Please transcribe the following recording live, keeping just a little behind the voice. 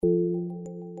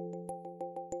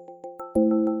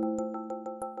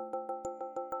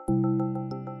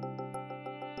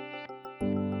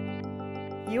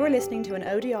You are listening to an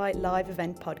ODI live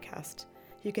event podcast.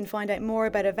 You can find out more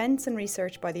about events and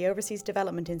research by the Overseas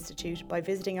Development Institute by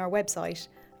visiting our website,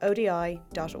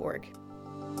 odi.org.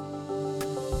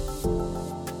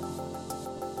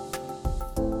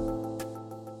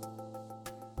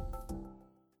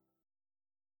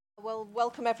 Well,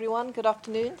 welcome everyone. Good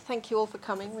afternoon. Thank you all for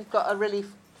coming. We've got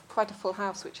quite a full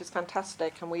house, which is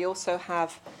fantastic. And we also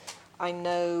have,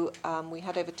 we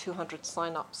had over 200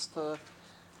 sign-ups for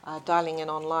dialing in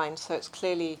online. So it's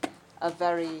clearly a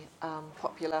very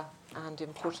popular and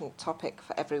important topic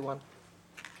for everyone.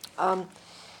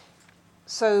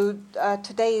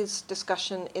 Today's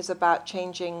discussion is about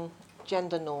changing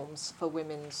gender norms for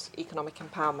women's economic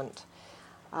empowerment.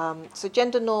 So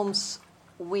gender norms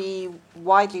we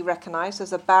widely recognise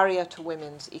as a barrier to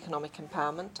women's economic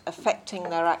empowerment, affecting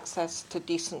their access to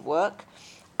decent work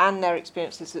and their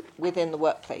experiences within the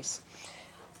workplace.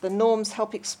 The norms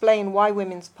help explain why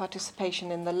women's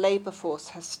participation in the labour force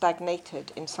has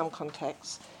stagnated in some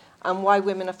contexts and why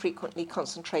women are frequently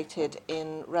concentrated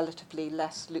in relatively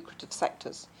less lucrative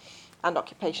sectors and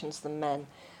occupations than men.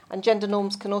 And gender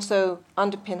norms can also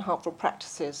underpin harmful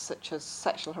practices such as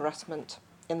sexual harassment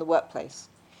in the workplace.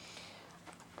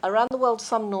 Around the world,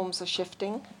 some norms are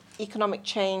shifting. Economic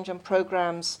change and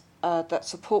programs that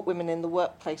support women in the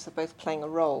workplace are both playing a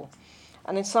role.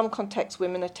 And in some contexts,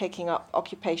 women are taking up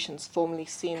occupations formerly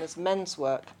seen as men's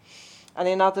work. And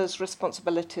in others,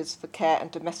 responsibilities for care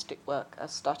and domestic work are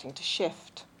starting to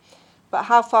shift. But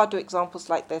how far do examples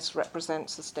like this represent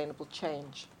sustainable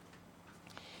change?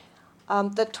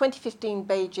 The 2015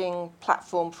 Beijing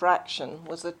Platform for Action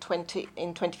was in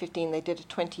 2015 they did a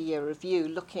 20-year review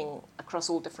looking across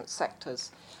all different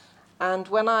sectors. And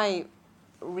when I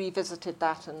revisited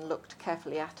that and looked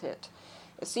carefully at it,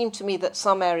 it seemed to me that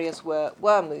some areas were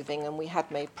moving and we had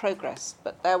made progress,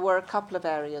 but there were a couple of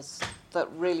areas that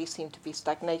really seemed to be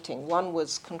stagnating. One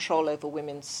was control over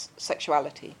women's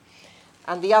sexuality,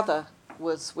 and the other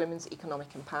was women's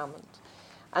economic empowerment.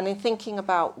 And in thinking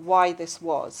about why this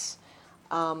was,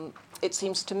 it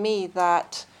seems to me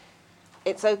that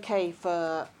it's okay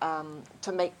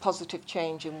to make positive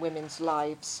change in women's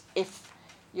lives if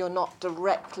you're not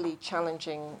directly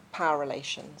challenging power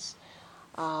relations.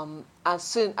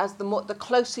 The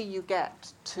closer you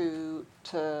get to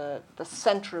the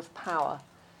centre of power,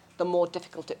 the more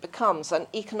difficult it becomes. And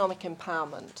economic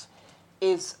empowerment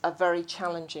is a very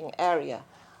challenging area,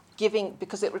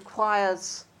 because it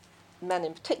requires men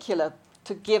in particular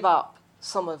to give up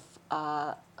some of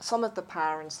the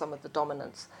power and some of the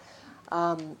dominance.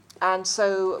 And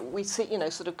so we see,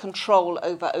 sort of control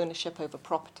over ownership over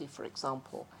property, for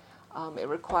example. It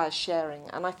requires sharing.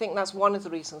 And I think that's one of the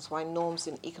reasons why norms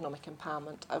in economic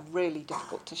empowerment are really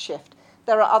difficult to shift.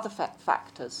 There are other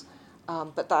factors,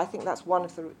 but I think that's one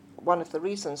of the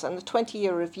reasons. And the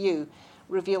 20-year review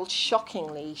revealed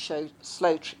shockingly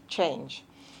slow change.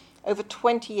 Over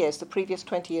 20 years, the previous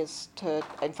 20 years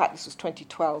in fact this was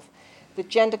 2012, the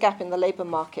gender gap in the labour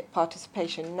market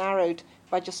participation narrowed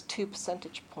by just 2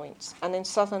 percentage points. And in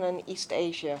Southern and East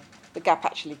Asia, the gap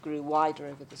actually grew wider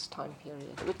over this time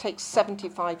period. It would take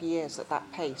 75 years at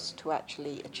that pace to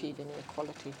actually achieve any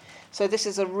equality. So this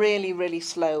is a really, really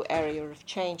slow area of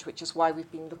change, which is why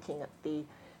we've been looking at the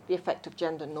effect of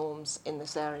gender norms in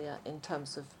this area in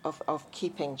terms of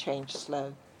keeping change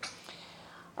slow.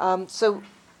 So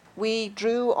we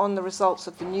drew on the results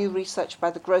of the new research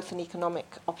by the Growth and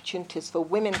Economic Opportunities for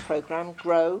Women programme,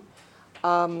 GROW.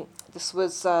 This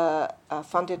was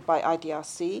funded by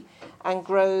IDRC, and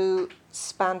GROW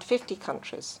spanned 50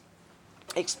 countries,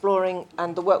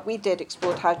 and the work we did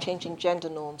explored how changing gender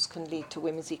norms can lead to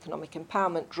women's economic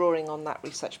empowerment, drawing on that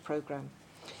research programme.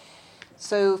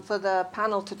 So for the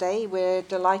panel today, we're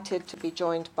delighted to be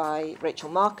joined by Rachel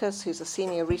Marcus, who's a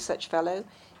Senior Research Fellow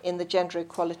in the Gender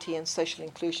Equality and Social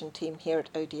Inclusion team here at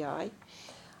ODI,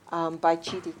 by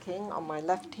Chidi King on my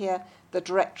left here, the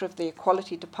Director of the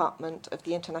Equality Department of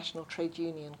the International Trade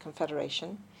Union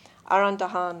Confederation. Arun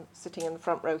Dahan, sitting in the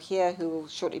front row here, who will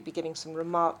shortly be giving some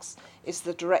remarks, is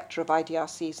the Director of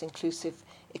IDRC's Inclusive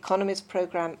Economies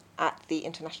Programme at the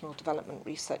International Development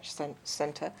Research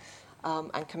Centre,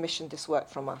 and commissioned this work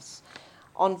from us.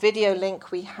 On video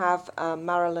link, we have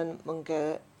Marilyn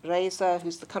Mungereza,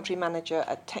 who's the Country Manager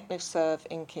at TechnoServe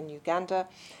Inc. in Uganda,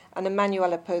 and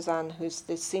Emanuela Pozan, who's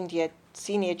the Senior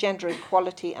Gender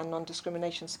Equality and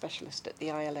Non-Discrimination Specialist at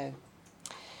the ILO.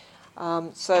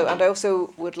 And I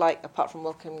also would like, apart from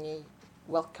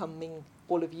welcoming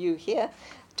all of you here,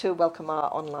 to welcome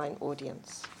our online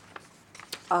audience.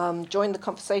 Join the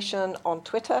conversation on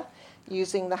Twitter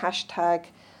using the hashtag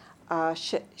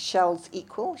Shell's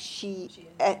Equal. She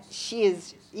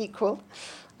is equal.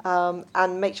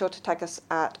 And make sure to tag us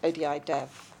at ODI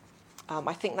Dev.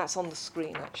 I think that's on the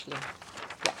screen, actually.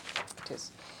 Yeah, it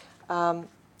is.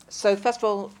 So first of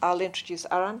all, I'll introduce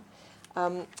Aran.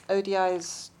 ODI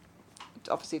is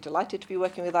obviously delighted to be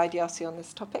working with IDRC on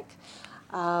this topic.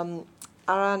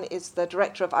 Aran is the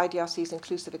director of IDRC's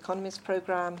Inclusive Economies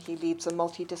Programme. He leads a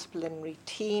multidisciplinary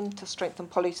team to strengthen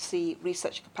policy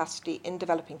research capacity in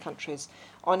developing countries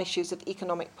on issues of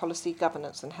economic policy,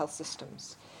 governance and health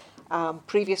systems.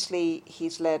 Previously,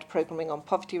 he's led programming on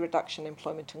poverty reduction,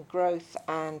 employment and growth,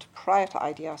 and prior to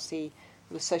IDRC,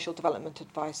 he was Social Development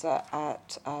Advisor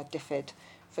at DFID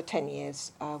for 10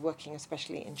 years, working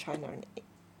especially in China and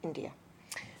India.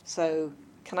 So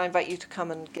can I invite you to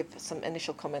come and give some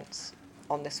initial comments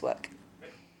on this work?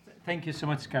 Thank you so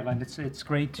much, Caroline. It's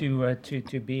great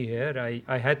to be here.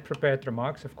 I had prepared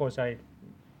remarks. Of course, I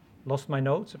lost my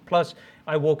notes. Plus,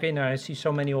 I walk in and I see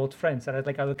so many old friends that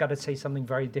I've got to say something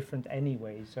very different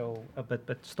anyway. So,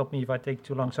 but stop me if I take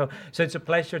too long. So it's a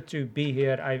pleasure to be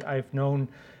here. I've known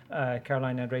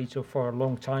Caroline and Rachel for a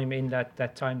long time in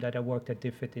that time that I worked at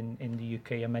DFID in the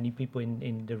UK, and many people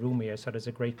in the room here. So it's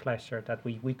a great pleasure that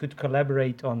we could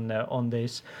collaborate on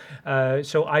this.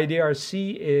 So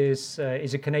IDRC is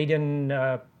a Canadian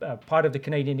part of the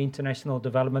Canadian International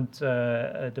Development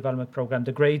Program.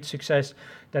 The great success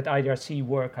that IDRC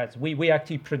work has. We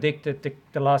actually predicted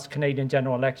the last Canadian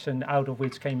general election, out of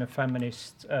which came a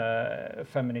feminist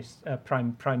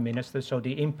prime minister. So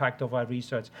the impact of our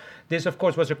research. This, of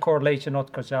course, was a correlation,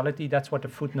 not causality. That's what the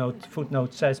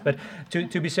footnote says. But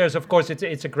to be serious, of course,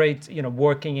 it's a great,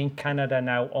 working in Canada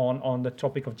now on the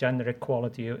topic of gender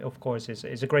equality. Of course,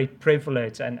 is a great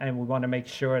privilege, and we want to make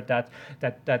sure that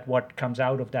what comes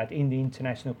out of that in the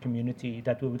international community,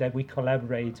 that we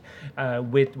collaborate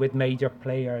with major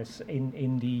players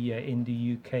in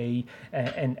the UK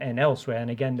and elsewhere.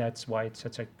 And again, that's why it's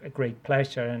such a great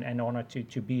pleasure and honor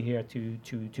to be here to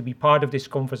be part of this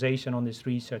conversation on this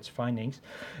research findings.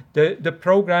 The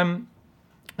program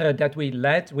that we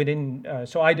led within,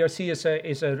 so IDRC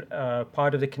is a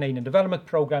part of the Canadian Development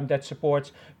Program that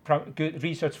supports good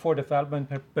research for development,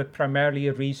 but primarily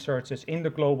researchers in the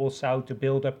global south to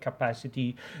build up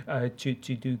capacity to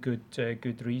do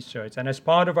good research. And as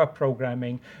part of our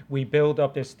programming, we build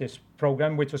up this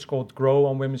program, which was called GROW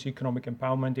on Women's Economic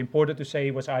Empowerment. Important to say,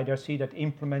 it was IDRC that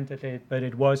implemented it, but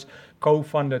it was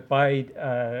co-funded by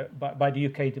the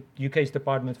UK. The UK's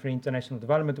Department for International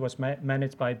Development. It was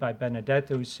managed by Bernadette,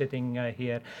 who's sitting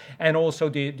here, and also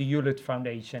the Hewlett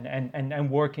Foundation. And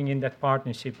working in that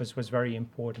partnership was very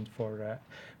important for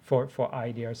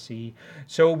IDRC.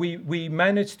 So we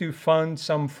managed to fund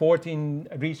some 14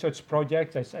 research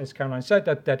projects, as Caroline said,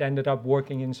 that ended up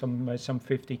working in some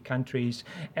 50 countries.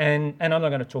 And I'm not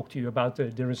going to talk to you about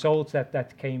the results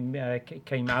that came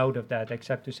out of that,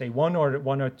 except to say one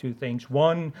or two things.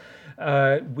 One,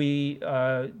 we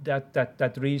had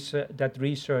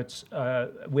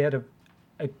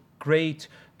a great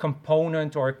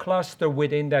component or a cluster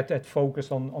within that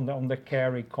focused on the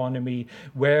care economy,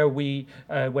 where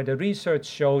the research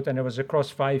showed, and it was across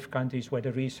 5 countries, where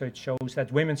the research shows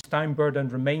that women's time burden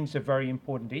remains a very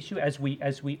important issue, as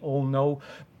we all know.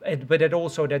 But it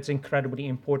also, that's incredibly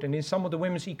important in some of the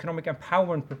women's economic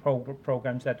empowerment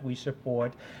programs that we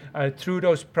support. Through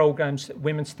those programs,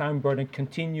 women's time burden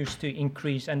continues to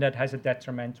increase, and that has a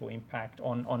detrimental impact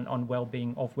on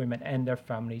well-being of women and their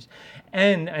families.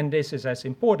 And this is as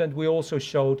important, we also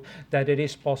showed that it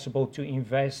is possible to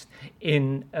invest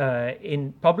in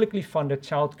publicly funded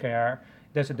childcare.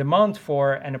 There's a demand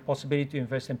for and a possibility to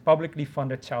invest in publicly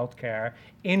funded childcare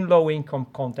in low-income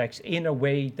contexts in a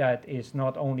way that is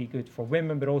not only good for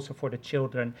women but also for the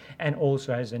children, and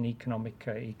also has an economic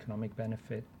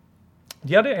benefit.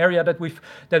 The other area that we've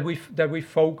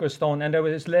focused on, and that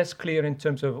is less clear in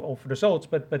terms of results,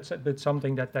 but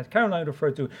something that Caroline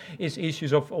referred to, is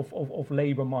issues of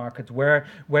labor market, where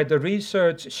the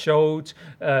research showed,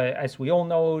 as we all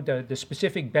know, the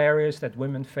specific barriers that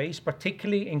women face,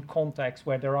 particularly in contexts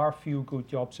where there are few good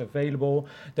jobs available.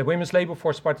 The women's labor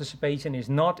force participation is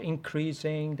not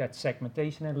increasing. That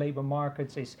segmentation in labor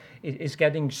markets is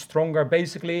getting stronger.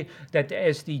 Basically, that the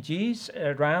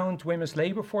SDGs around women's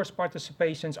labor force participations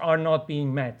are not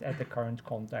being met at the current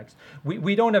context.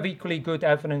 We don't have equally good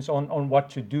evidence on what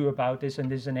to do about this, and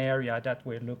this is an area that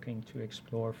we're looking to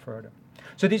explore further.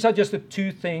 So these are just the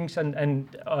 2 things, and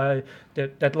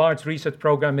that large research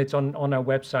program, it's on our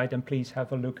website, and please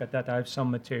have a look at that. I have some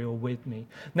material with me.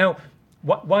 Now,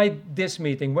 why this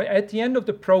meeting? Well, at the end of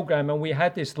the program, and we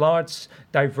had this large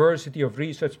diversity of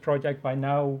research project. By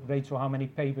now, Rachel, how many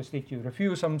papers did you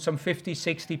review? Some 50,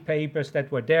 60 papers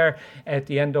that were there at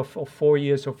the end of 4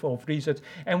 years of research.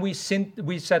 And we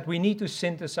said we need to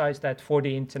synthesize that for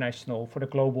the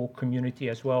global community,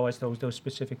 as well as those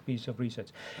specific pieces of research.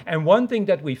 And one thing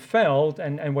that we felt,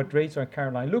 and what Rachel and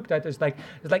Caroline looked at, is like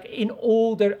in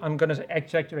all the, I'm going to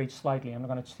exaggerate slightly, I'm not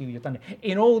going to steal your thunder,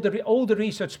 in all the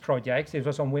research projects, it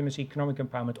was on women's economic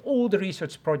empowerment, all the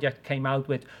research projects came out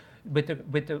with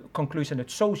the conclusion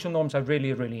that social norms are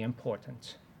really, really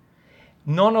important.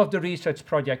 None of the research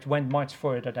projects went much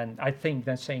further than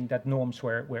saying that norms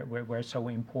were so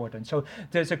important. So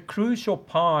there's a crucial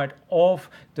part of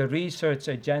the research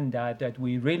agenda that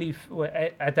we really,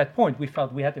 at that point, we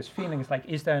felt we had this feeling, it's like,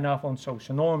 is there enough on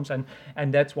social norms? And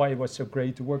that's why it was so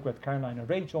great to work with Caroline and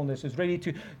Rachel on this, is really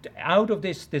to out of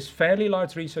this fairly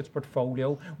large research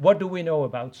portfolio, what do we know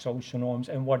about social norms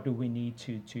and what do we need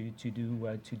to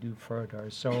do further?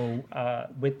 So I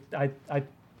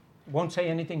won't say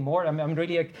anything more. I'm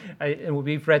really,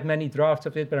 we've read many drafts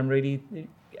of it, but I'm really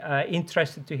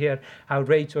interested to hear how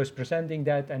Rachel is presenting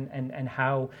that and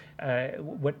how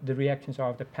what the reactions are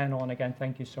of the panel. And again,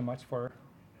 thank you so much for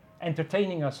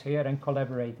entertaining us here and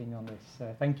collaborating on this.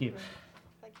 Thank you.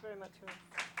 Thank you very much.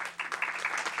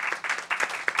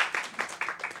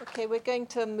 Okay, we're going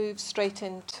to move straight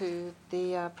into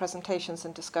the presentations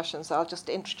and discussions. I'll just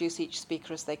introduce each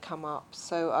speaker as they come up.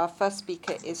 So our first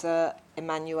speaker is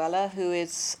Emanuela, who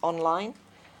is online.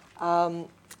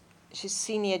 She's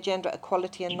Senior Gender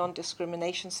Equality and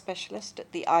Non-Discrimination Specialist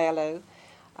at the ILO,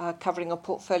 covering a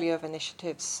portfolio of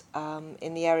initiatives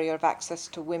in the area of access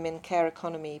to women, care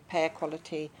economy, pay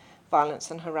equality,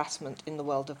 violence and harassment in the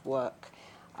world of work.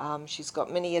 She's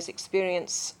got many years'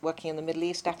 experience working in the Middle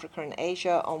East, Africa and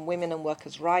Asia on women and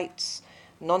workers' rights,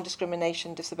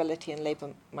 non-discrimination, disability and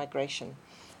labour migration.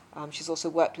 She's also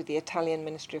worked with the Italian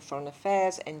Ministry of Foreign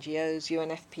Affairs, NGOs,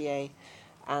 UNFPA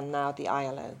and now the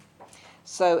ILO.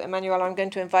 So, Emanuela, I'm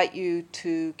going to invite you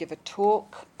to give a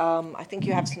talk. I think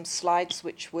you have some slides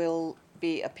which will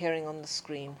be appearing on the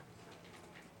screen.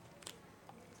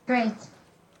 Great.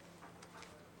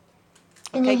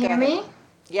 Can you hear me?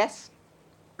 Yes.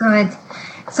 Good.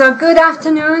 So good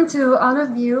afternoon to all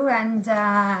of you and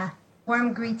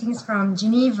warm greetings from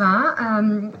Geneva.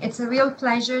 It's a real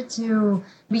pleasure to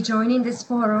be joining this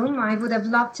forum. I would have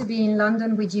loved to be in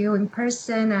London with you in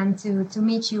person and to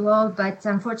meet you all, but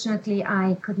unfortunately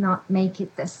I could not make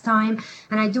it this time.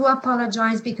 And I do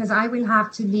apologize because I will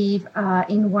have to leave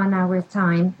in 1 hour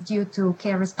time due to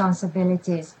care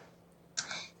responsibilities.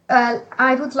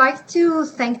 I would like to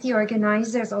thank the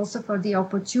organizers also for the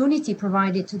opportunity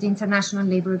provided to the International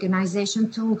Labour Organization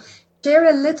to share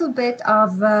a little bit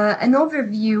of an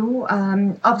overview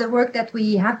of the work that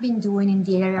we have been doing in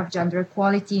the area of gender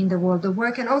equality in the world of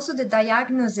work, and also the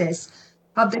diagnosis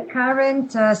of the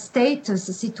current status,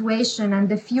 situation, and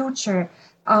the future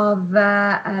of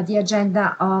the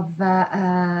agenda of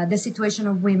the situation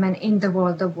of women in the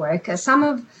world of work. Some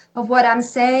of what I'm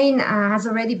saying has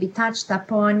already been touched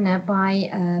upon in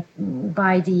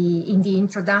the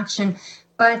introduction,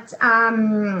 but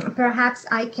perhaps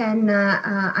I can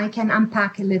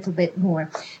unpack a little bit more.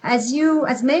 As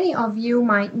many of you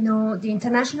might know, the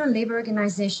International Labour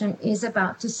Organization is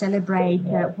about to celebrate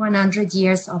 100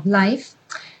 years of life.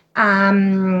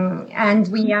 And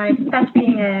we are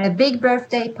expecting a big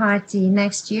birthday party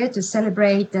next year to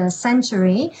celebrate the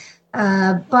century.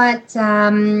 But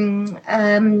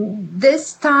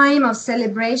this time of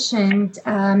celebration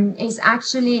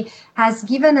has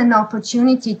given an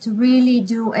opportunity to really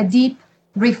do a deep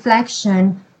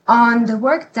reflection on the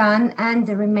work done and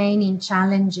the remaining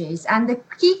challenges. And the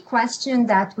key question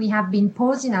that we have been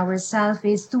posing ourselves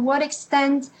is, to what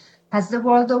extent has the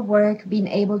world of work been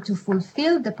able to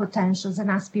fulfill the potentials and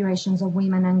aspirations of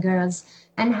women and girls?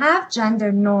 And have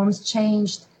gender norms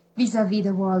changed vis-a-vis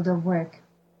the world of work?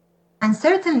 And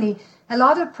certainly, a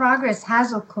lot of progress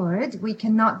has occurred. We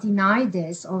cannot deny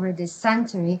this over this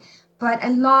century, but a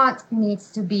lot needs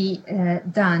to be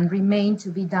remain to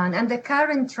be done. And the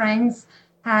current trends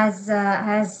has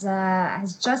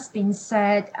just been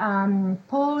said,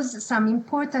 pose some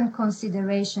important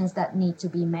considerations that need to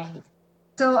be made.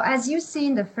 So as you see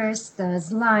in the first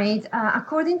slide,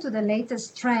 according to the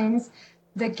latest trends,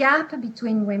 the gap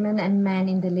between women and men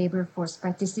in the labor force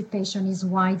participation is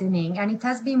widening, and it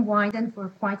has been widened for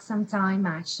quite some time,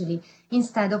 actually,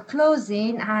 instead of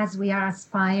closing, as we are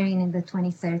aspiring in the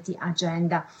 2030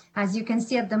 agenda. As you can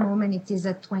see at the moment, it is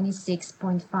at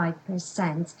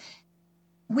 26.5%.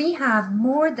 we have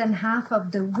more than half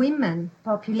of the women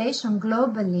population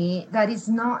globally that is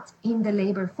not in the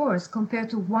labor force compared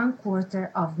to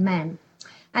 1/4 of men.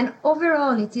 And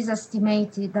overall, it is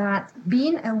estimated that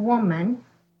being a woman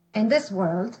in this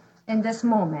world, in this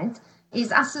moment,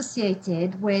 is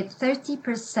associated with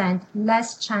 30%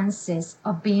 less chances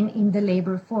of being in the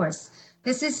labor force.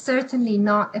 This is certainly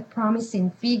not a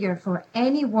promising figure for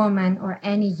any woman or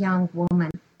any young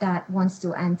woman that wants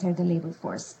to enter the labor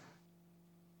force.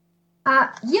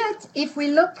 Yet, if we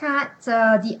look at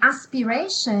the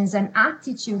aspirations and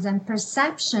attitudes and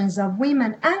perceptions of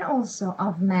women and also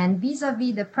of men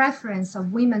vis-a-vis the preference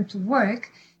of women to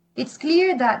work, it's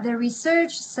clear that the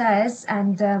research says,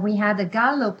 and we had a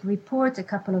Gallup report a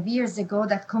couple of years ago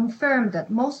that confirmed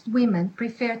that most women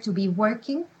prefer to be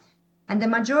working, and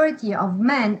the majority of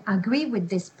men agree with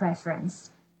this preference.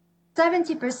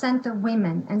 70% of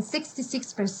women and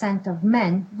 66% of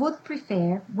men would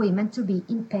prefer women to be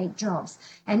in paid jobs.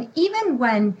 And even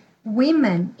when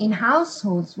women in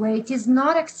households where it is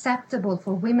not acceptable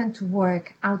for women to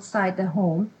work outside the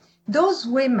home, those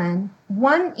women,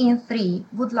 1 in 3,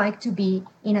 would like to be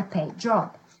in a paid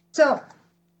job. So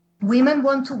women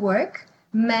want to work,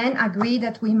 men agree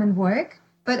that women work,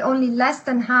 but only less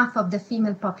than half of the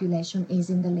female population is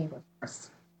in the labor force.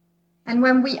 And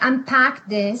when we unpack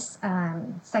this,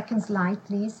 second slide,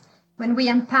 please. When we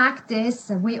unpack this,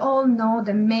 we all know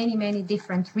the many, many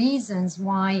different reasons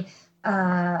why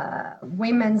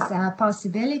women's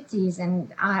possibilities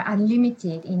are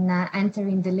limited in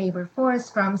entering the labor force,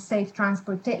 from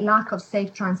lack of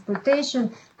safe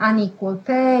transportation, unequal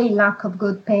pay, lack of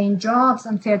good paying jobs,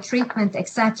 unfair treatment,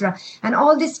 etc. And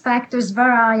all these factors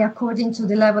vary according to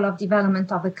the level of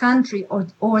development of a country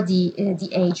or the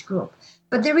age group.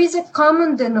 But there is a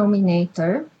common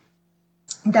denominator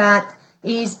that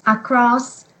is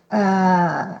across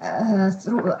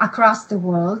the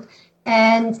world,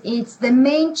 and it's the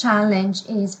main challenge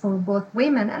is for both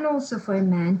women and also for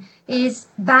men is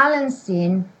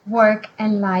balancing work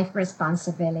and life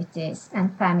responsibilities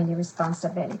and family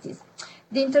responsibilities.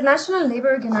 The International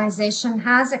Labour Organization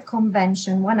has a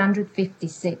convention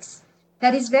 156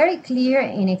 that is very clear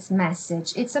in its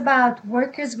message. It's about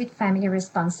workers with family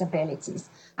responsibilities,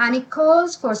 and it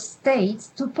calls for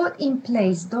states to put in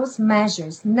place those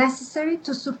measures necessary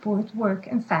to support work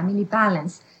and family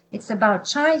balance. It's about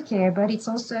childcare, but it's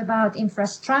also about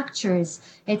infrastructures.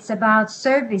 It's about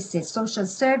services,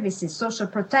 social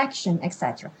protection,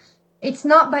 etc. It's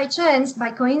not by chance,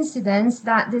 by coincidence,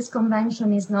 that this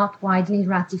convention is not widely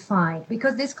ratified,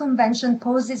 because this convention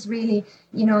poses really,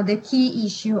 the key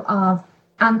issue of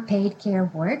unpaid care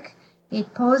work.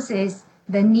 It poses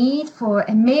the need for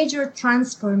a major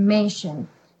transformation.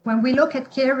 When we look at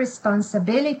care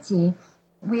responsibility,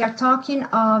 we are talking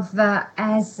of,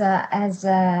 as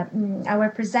our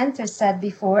presenter said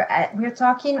before, we're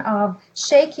talking of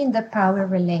shaking the power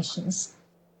relations.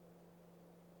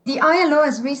 The ILO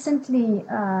has recently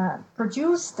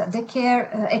produced a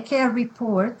care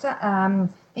report.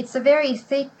 It's a very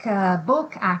thick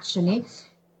book, actually,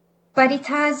 but it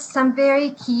has some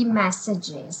very key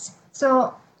messages.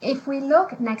 So if we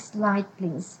look, next slide,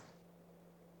 please,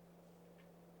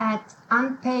 at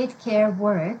unpaid care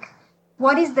work,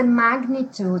 what is the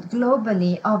magnitude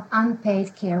globally of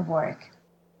unpaid care work?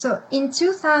 So in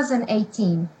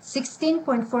 2018,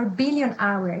 16.4 billion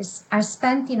hours are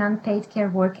spent in unpaid care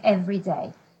work every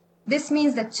day. This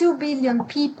means that 2 billion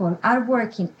people are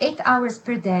working 8 hours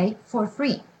per day for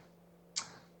free.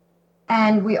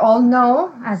 And we all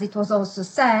know, as it was also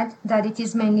said, that it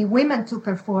is mainly women to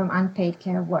perform unpaid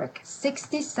care work.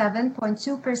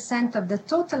 67.2% of the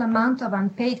total amount of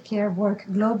unpaid care work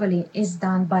globally is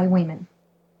done by women.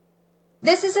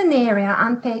 This is an area,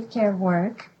 unpaid care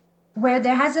work, where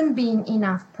there hasn't been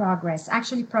enough progress.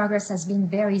 Actually, progress has been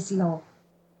very slow.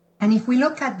 And if we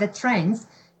look at the trends,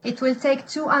 it will take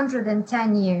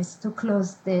 210 years to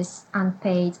close this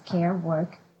unpaid care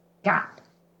work gap.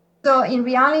 So in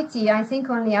reality, I think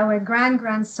only our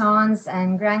grandsons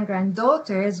and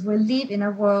granddaughters will live in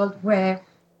a world where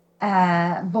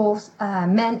both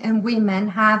men and women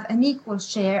have an equal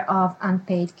share of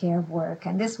unpaid care work.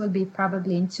 And this will be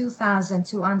probably in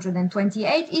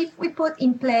 2228 if we put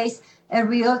in place a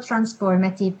real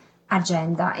transformative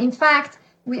agenda. In fact,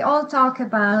 we all talk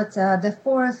about the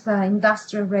fourth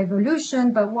industrial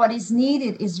revolution, but what is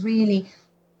needed is really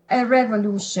a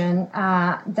revolution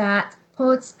that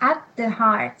puts at the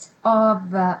heart of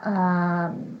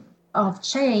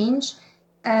change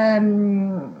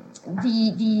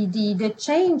the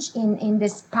change in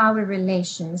this power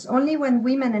relations. Only when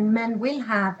women and men will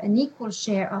have an equal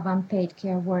share of unpaid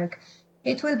care work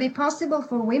it will be possible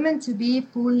for women to be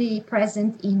fully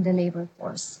present in the labor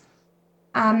force.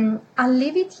 I'll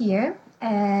leave it here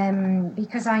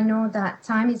because I know that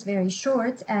time is very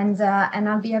short, and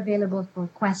I'll be available for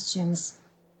questions.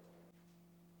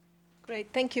 Great,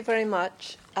 thank you very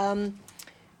much.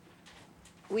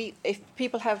 If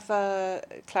people have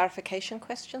clarification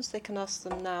questions, they can ask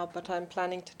them now, but I'm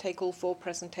planning to take all 4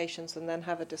 presentations and then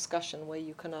have a discussion where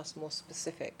you can ask more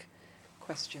specific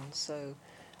questions. So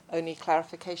only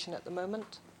clarification at the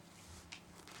moment.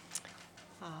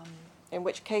 In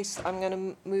which case, I'm going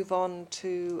to move on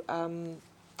to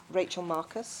Rachel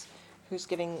Marcus, who's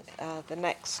giving the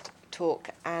next talk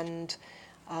and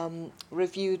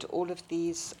reviewed all of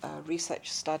these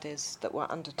research studies that were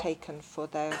undertaken for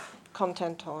their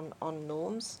content on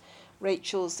norms.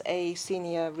 Rachel's a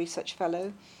senior research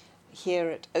fellow here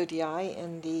at ODI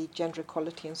in the Gender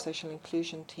Equality and Social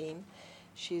Inclusion team.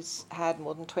 She's had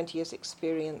more than 20 years'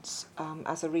 experience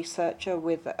as a researcher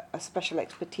with a special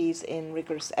expertise in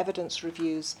rigorous evidence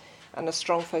reviews and a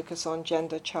strong focus on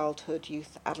gender, childhood,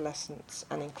 youth, adolescence,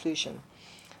 and inclusion.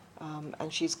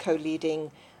 And she's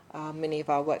co-leading many of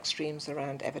our work streams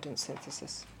around evidence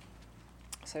synthesis.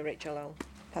 So Rachel, I'll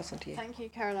pass on to you. Thank you,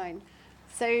 Caroline.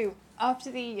 So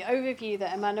after the overview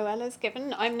that Emanuela's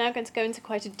given, I'm now going to go into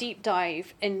quite a deep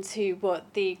dive into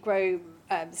what the GROW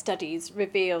studies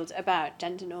revealed about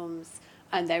gender norms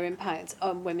and their impact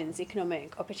on women's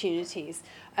economic opportunities,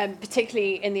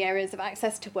 particularly in the areas of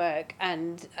access to work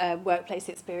and workplace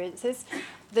experiences.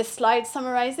 The slide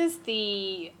summarises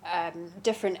the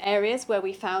different areas where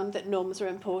we found that norms are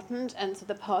important and so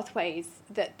the pathways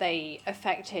that they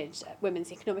affected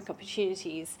women's economic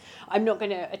opportunities. I'm not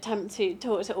going to attempt to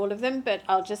talk to all of them, but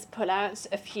I'll just pull out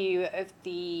a few of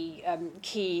the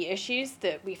key issues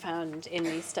that we found in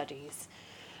these studies.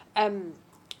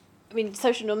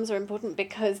 Social norms are important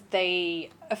because they're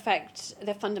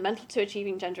fundamental to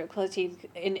achieving gender equality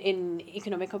in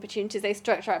economic opportunities. They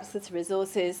structure access to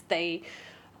resources, they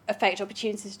affect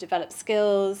opportunities to develop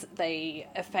skills, they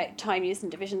affect time use and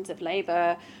divisions of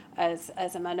labour, as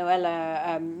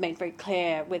Emanuela made very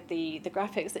clear with the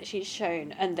graphics that she's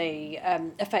shown, and they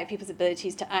affect people's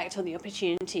abilities to act on the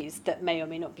opportunities that may or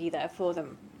may not be there for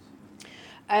them.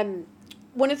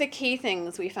 One of the key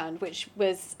things we found, which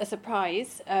was a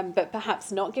surprise, but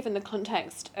perhaps not given the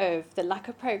context of the lack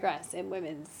of progress in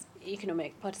women's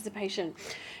economic participation,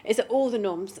 is that all the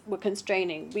norms were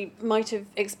constraining. We might have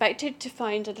expected to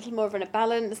find a little more of a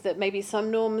balance, that maybe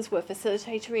some norms were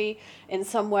facilitatory in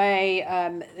some way,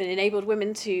 and enabled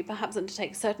women to perhaps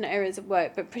undertake certain areas of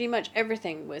work, but pretty much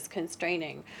everything was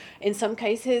constraining. In some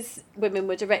cases, women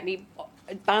were directly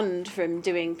banned from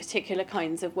doing particular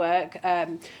kinds of work.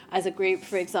 As a group,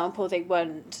 for example,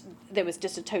 there was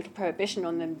just a total prohibition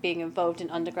on them being involved in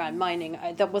underground mining.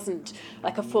 There wasn't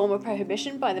like a formal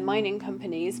prohibition by the mining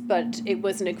companies, but it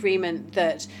was an agreement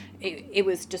that it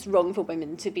was just wrong for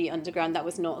women to be underground. That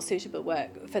was not suitable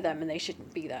work for them and they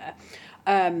shouldn't be there.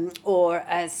 Or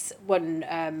as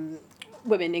one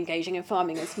women engaging in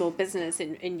farming and small business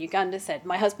in Uganda said,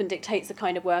 my husband dictates the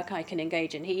kind of work I can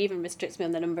engage in. He even restricts me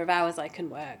on the number of hours I can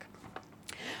work.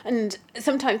 And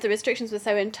sometimes the restrictions were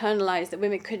so internalized that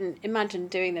women couldn't imagine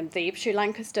doing them. The Sri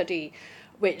Lanka study,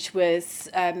 which was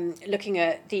looking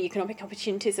at the economic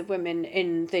opportunities of women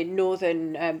in the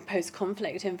northern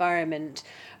post-conflict environment,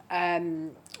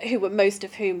 most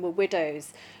of whom were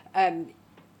widows,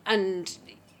 and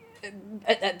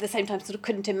at the same time sort of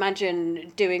couldn't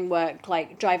imagine doing work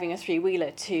like driving a 3-wheeler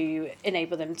to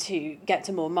enable them to get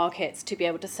to more markets, to be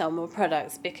able to sell more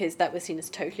products, because that was seen as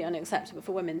totally unacceptable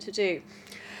for women to do.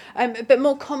 But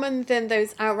more common than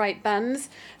those outright bans,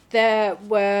 there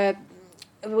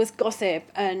was gossip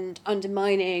and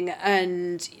undermining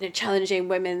and challenging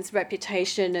women's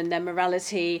reputation and their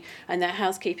morality and their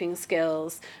housekeeping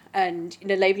skills, and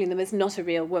labelling them as not a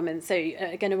real woman. So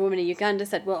again, a woman in Uganda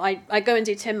said, well, I go and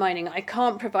do tin mining, I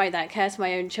can't provide that care to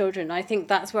my own children. I think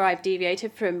that's where I've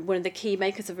deviated from one of the key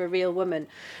makers of a real woman.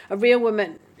 A real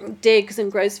woman digs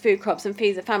and grows food crops and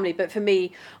feeds a family, but for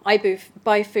me, I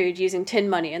buy food using tin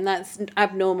money, and that's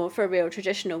abnormal for a real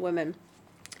traditional woman.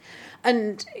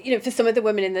 And for some of the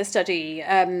women in the study,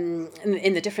 in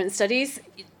the different studies,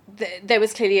 there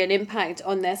was clearly an impact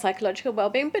on their psychological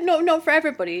well-being, but not for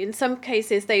everybody. In some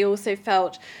cases, they also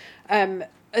felt,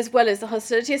 as well as the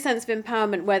hostility, a sense of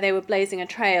empowerment where they were blazing a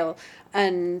trail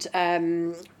and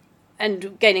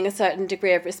gaining a certain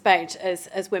degree of respect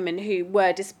as women who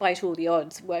were, despite all the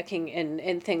odds, working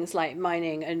in things like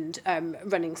mining and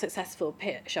running successful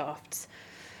pit shafts.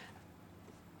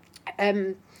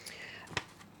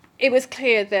 It was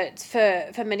clear that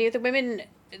for many of the women,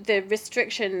 the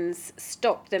restrictions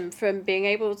stopped them from being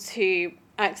able to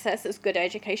access as good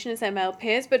education as their male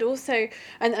peers, but also,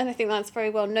 and I think that's very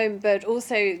well known, but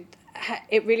also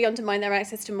it really undermined their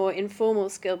access to more informal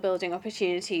skill building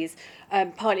opportunities,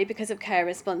 partly because of care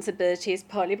responsibilities,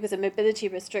 partly because of mobility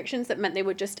restrictions that meant they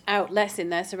were just out less in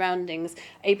their surroundings,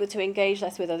 able to engage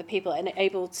less with other people, and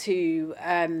able to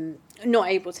not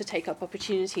able to take up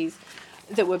opportunities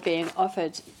that were being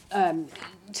offered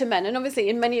to men. And obviously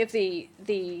in many of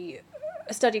the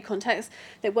study contexts,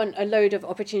 there weren't a load of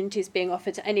opportunities being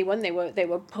offered to anyone. They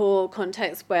were poor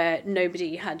contexts where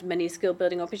nobody had many skill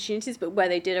building opportunities, but where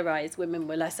they did arise, women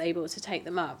were less able to take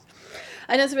them up.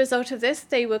 And as a result of this,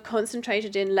 they were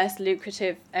concentrated in less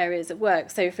lucrative areas of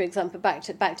work. So, for example, back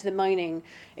to the mining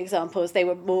examples, they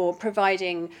were more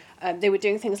providing, they were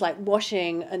doing things like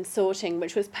washing and sorting,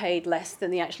 which was paid less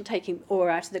than the actual taking ore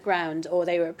out of the ground, or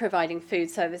they were providing food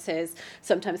services,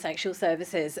 sometimes sexual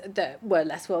services, that were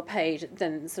less well paid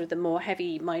than sort of the more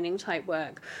heavy mining type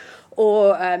work.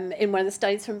 Or in one of the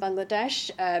studies from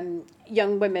Bangladesh,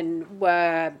 young women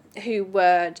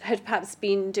had perhaps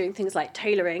been doing things like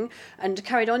tailoring and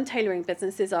carried on tailoring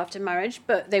businesses after marriage,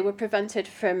 but they were prevented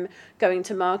from going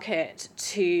to market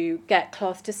to get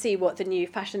cloth to see what the new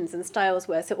fashions and styles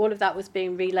were. So all of that was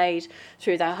being relayed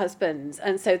through their husbands.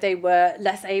 And so they were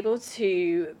less able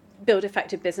to build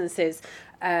effective businesses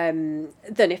than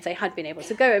if they had been able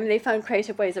to go. I mean, they found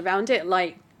creative ways around it,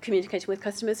 like communicating with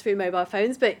customers through mobile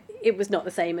phones, but it was not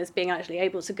the same as being actually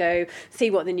able to go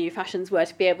see what the new fashions were,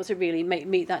 to be able to really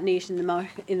meet that niche in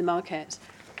the market.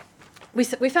 We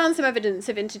found some evidence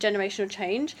of intergenerational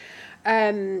change.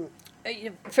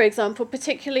 For example,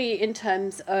 particularly in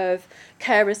terms of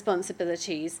care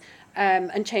responsibilities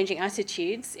and changing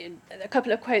attitudes. A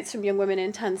couple of quotes from young women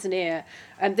in Tanzania.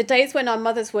 The days when our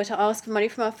mothers were to ask for money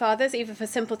from our fathers, even for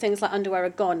simple things like underwear, are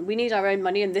gone. We need our own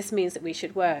money, and this means that we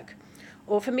should work.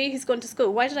 Or for me, who's gone to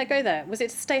school, why did I go there? Was it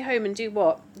to stay home and do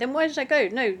what? Then why did I go?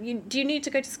 No, do you need to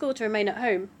go to school to remain at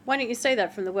home? Why don't you stay there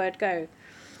from the word go?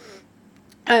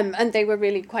 And they were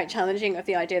really quite challenging of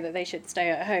the idea that they should stay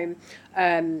at home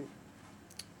and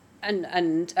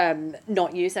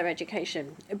not use their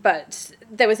education. But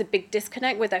there was a big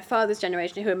disconnect with their father's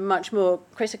generation, who were much more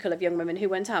critical of young women who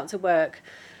went out to work.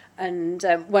 And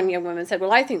one young woman said,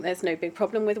 well, I think there's no big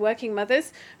problem with working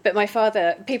mothers, but my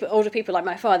father, older people like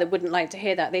my father wouldn't like to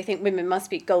hear that. They think women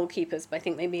must be goalkeepers, but I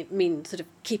think they mean sort of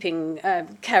keeping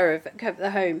care of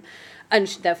the home, and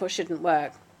therefore shouldn't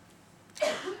work.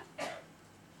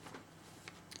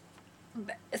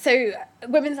 So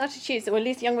women's attitudes, or at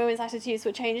least young women's attitudes,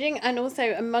 were changing, and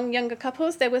also among younger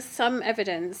couples there was some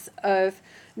evidence of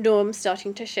norms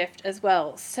starting to shift as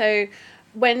well. So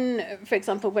when, for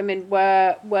example, women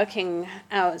were working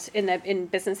out in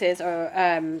businesses or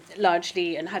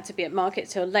largely and had to be at market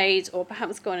till late, or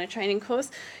perhaps go on a training course,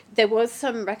 there was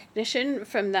some recognition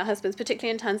from their husbands,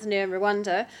 particularly in Tanzania and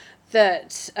Rwanda,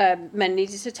 that men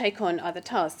needed to take on other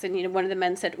tasks. And one of the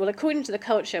men said, well, according to the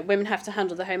culture, women have to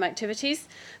handle the home activities.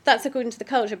 That's according to the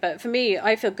culture, but for me,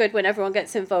 I feel good when everyone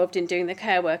gets involved in doing the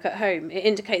care work at home. It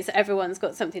indicates that everyone's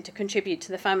got something to contribute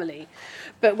to the family.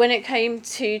 But when it came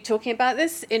to talking about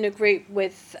this in a group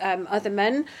with other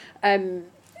men,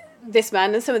 this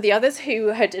man and some of the others who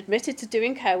had admitted to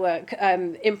doing care work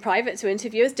in private to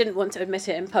interviewers didn't want to admit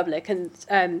it in public. And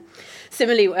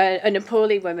similarly, a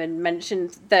Nepali woman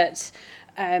mentioned that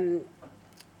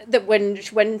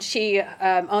when she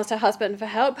asked her husband for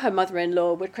help, her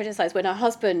mother-in-law would criticise. When her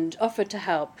husband offered to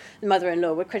help, the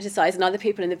mother-in-law would criticise, and other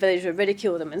people in the village would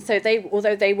ridicule them. And so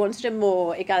although they wanted a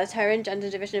more egalitarian gender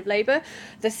division of labour,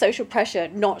 the social pressure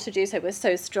not to do so was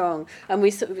so strong. And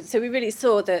we really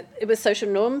saw that it was social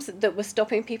norms that were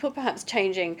stopping people perhaps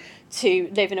changing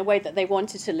to live in a way that they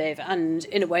wanted to live, and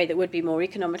in a way that would be more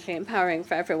economically empowering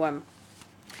for everyone.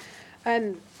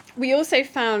 We also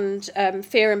found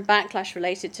fear and backlash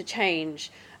related to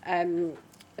change.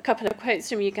 A couple of quotes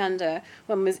from Uganda.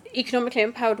 One was, economically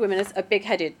empowered women are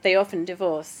big-headed. They often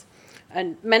divorce.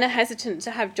 And men are hesitant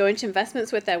to have joint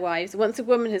investments with their wives. Once a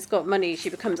woman has got money, she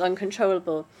becomes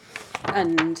uncontrollable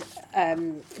and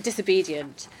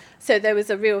disobedient. So there was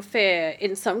a real fear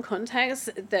in some contexts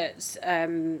that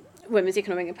women's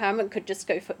economic empowerment could just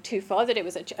go too far, that it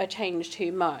was a change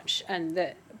too much, and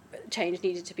that change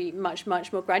needed to be much,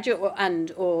 much more gradual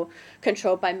or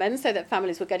controlled by men, so that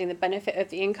families were getting the benefit of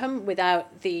the income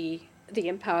without the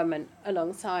empowerment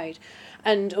alongside.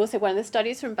 And also one of the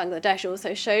studies from Bangladesh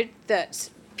also showed that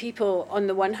people, on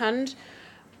the one hand,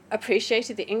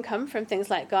 appreciated the income from things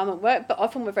like garment work, but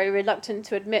often were very reluctant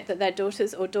to admit that their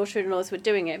daughters or daughter-in-laws were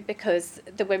doing it because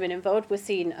the women involved were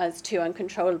seen as too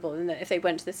uncontrollable, and that if they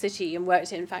went to the city and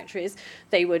worked in factories,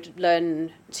 they would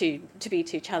learn to be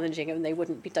too challenging, and they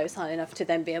wouldn't be docile enough to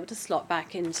then be able to slot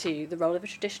back into the role of a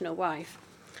traditional wife.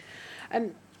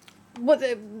 What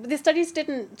the studies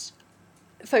didn't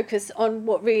focus on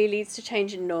what really leads to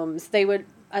change in norms. They were,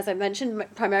 as I mentioned,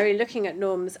 primarily looking at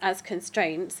norms as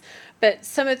constraints, but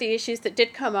some of the issues that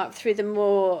did come up through the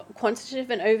more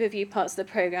quantitative and overview parts of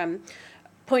the programme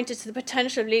pointed to the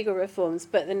potential of legal reforms,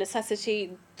 but the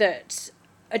necessity that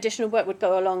additional work would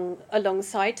go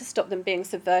alongside to stop them being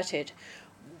subverted,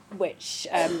 which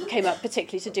came up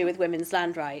particularly to do with women's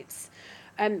land rights.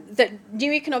 That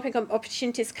new economic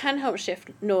opportunities can help shift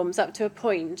norms up to a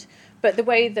point, but the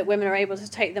way that women are able to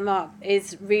take them up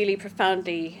is really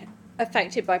profoundly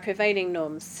affected by prevailing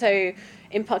norms. So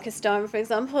in Pakistan, for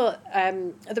example,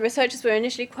 the researchers were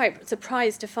initially quite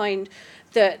surprised to find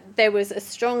that there was a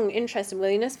strong interest and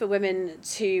willingness for women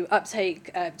to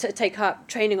take up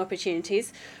training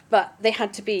opportunities, but they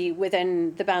had to be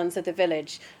within the bounds of the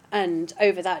village, and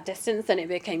over that distance, then it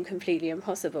became completely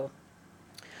impossible.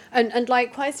 And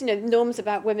likewise, norms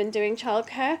about women doing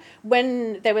childcare,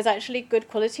 when there was actually good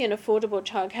quality and affordable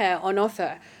childcare on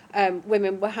offer,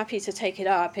 women were happy to take it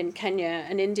up in Kenya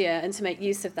and India and to make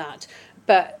use of that.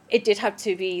 But it did have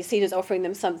to be seen as offering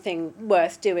them something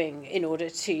worth doing in order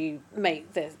to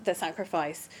make the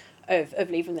sacrifice of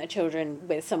leaving their children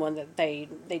with someone that they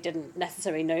didn't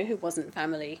necessarily know, who wasn't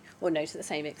family or know to the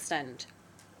same extent.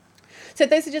 So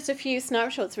those are just a few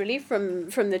snapshots, really, from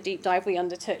the deep dive we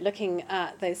undertook looking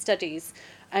at those studies.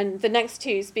 And the next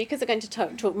two speakers are going to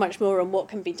talk much more on what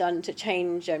can be done to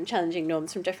change challenging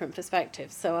norms from different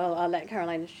perspectives. So I'll let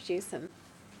Caroline introduce them.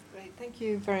 Great, thank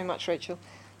you very much, Rachel.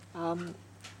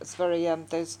 It's very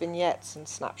those vignettes and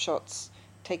snapshots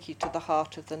take you to the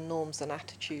heart of the norms and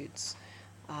attitudes,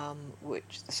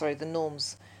 the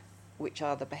norms which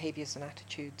are the behaviours and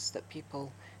attitudes that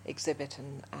people exhibit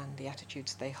and the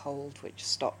attitudes they hold, which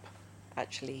stop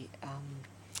actually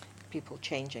people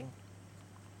changing.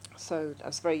 So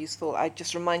that's very useful. I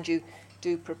just remind you,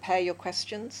 do prepare your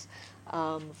questions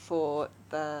for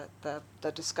the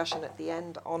discussion at the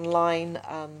end online.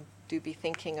 Do be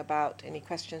thinking about any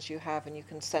questions you have, and you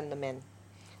can send them in,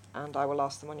 and I will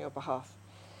ask them on your behalf.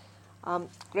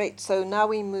 Great, so now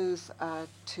we move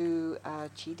to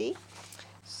Chidi.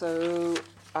 So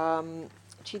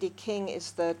Chidi King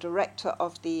is the director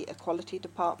of the Equality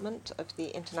Department of the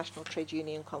International Trade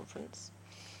Union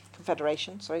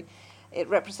Confederation. It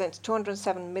represents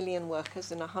 207 million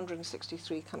workers in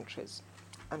 163 countries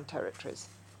and territories.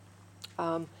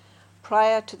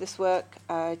 Prior to this work,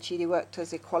 Chidi worked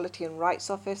as Equality and Rights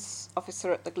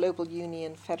Officer at the Global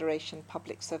Union Federation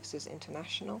Public Services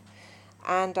International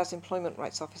and as Employment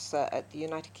Rights Officer at the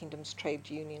United Kingdom's Trade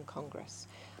Union Congress.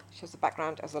 She has a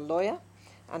background as a lawyer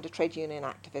and a trade union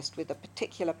activist with a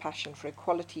particular passion for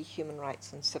equality, human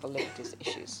rights, and civil liberties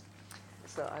issues.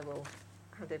 So I will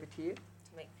hand over to you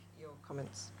to make your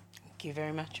comments. Thank you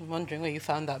very much. I'm wondering where you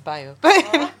found that bio.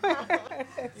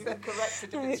 You can correct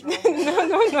it if it's wrong. No,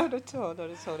 not at all. Not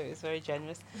at all. It was very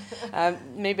generous.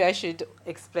 Maybe I should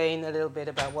explain a little bit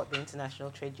about what the International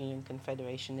Trade Union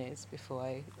Confederation is before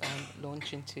I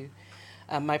launch into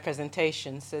my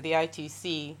presentation. So the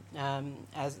ITC,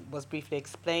 as was briefly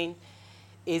explained,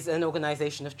 is an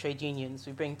organization of trade unions.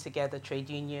 We bring together trade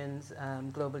unions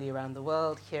globally around the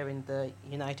world. Here in the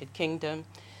United Kingdom,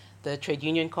 the Trade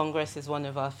Union Congress is one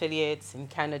of our affiliates. In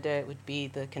Canada, it would be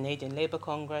the Canadian Labour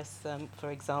Congress,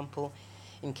 for example.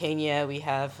 In Kenya, we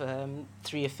have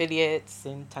 3 affiliates.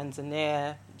 In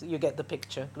Tanzania, you get the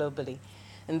picture globally.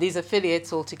 And these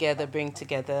affiliates altogether bring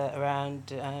together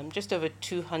around just over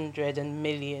 200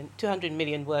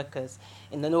 million workers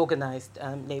in an organized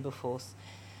labour force.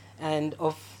 And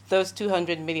of those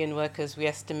 200 million workers, we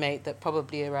estimate that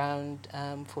probably around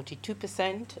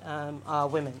 42% are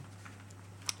women.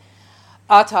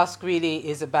 Our task really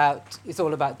is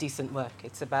all about decent work.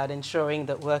 It's about ensuring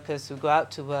that workers who go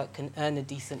out to work can earn a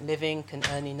decent living, can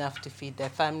earn enough to feed their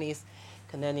families,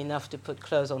 can earn enough to put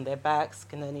clothes on their backs,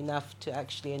 can earn enough to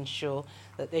actually ensure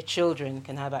that their children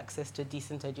can have access to a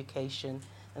decent education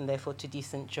and therefore to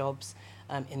decent jobs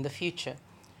in the future.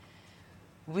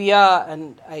 We are,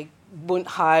 and I won't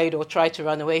hide or try to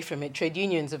run away from it, trade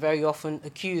unions are very often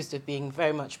accused of being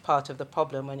very much part of the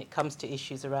problem when it comes to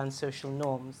issues around social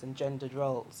norms and gendered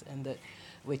roles, and that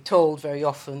we're told very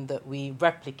often that we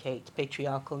replicate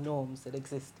patriarchal norms that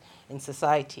exist in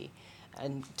society.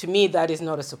 And to me, that is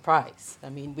not a surprise. I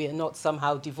mean, we are not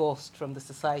somehow divorced from the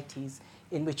societies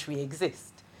in which we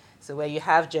exist. So where you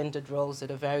have gendered roles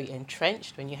that are very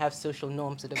entrenched, when you have social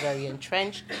norms that are very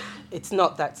entrenched, it's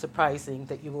not that surprising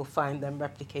that you will find them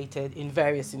replicated in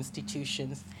various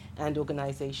institutions and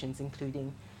organizations,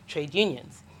 including trade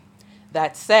unions.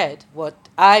 That said, what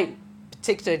I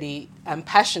particularly am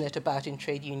passionate about in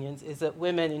trade unions is that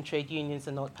women in trade unions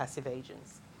are not passive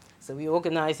agents. So we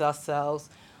organize ourselves,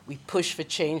 we push for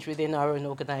change within our own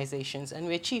organizations, and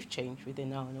we achieve change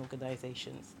within our own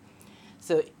organizations.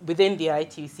 So within the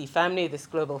ITUC family, this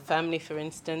global family, for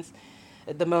instance,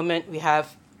 at the moment we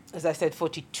have, as I said,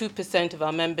 42% of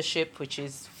our membership, which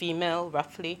is female,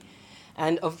 roughly.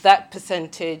 And of that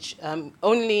percentage,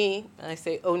 only, I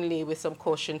say only with some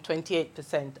caution,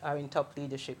 28% are in top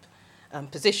leadership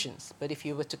positions. But if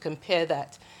you were to compare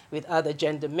that with other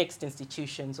gender-mixed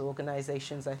institutions or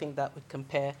organizations, I think that would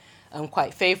compare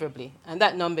quite favorably. And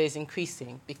that number is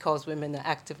increasing because women are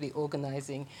actively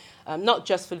organizing, not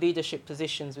just for leadership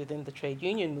positions within the trade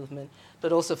union movement,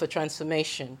 but also for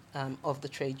transformation of the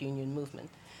trade union movement.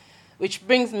 Which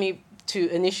brings me to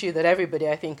an issue that everybody,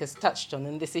 I think, has touched on,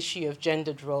 and this issue of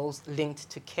gendered roles linked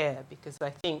to care, because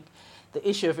I think the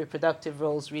issue of reproductive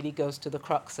roles really goes to the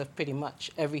crux of pretty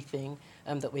much everything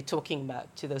that we're talking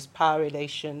about, to those power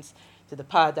relations, to the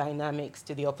power dynamics,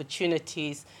 to the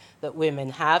opportunities that women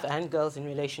have, and girls in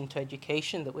relation to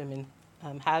education that women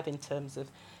have in terms of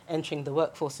entering the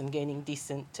workforce and gaining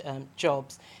decent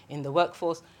jobs in the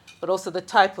workforce, but also the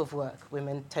type of work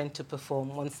women tend to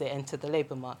perform once they enter the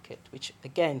labor market, which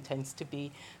again tends to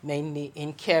be mainly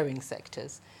in caring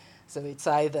sectors. So it's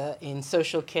either in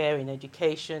social care, in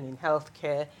education, in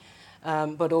healthcare,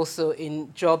 but also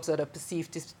in jobs that are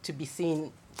perceived to be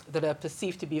seen, that are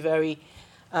perceived to be very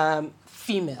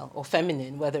female or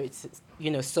feminine, whether it's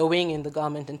sewing in the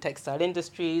garment and textile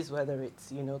industries, whether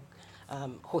it's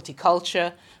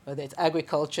horticulture, whether it's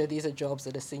agriculture. These are jobs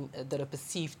that are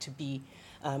perceived to be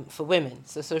for women.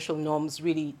 So social norms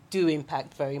really do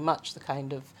impact very much the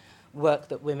kind of work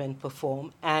that women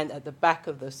perform, and at the back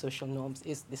of those social norms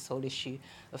is this whole issue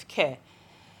of care.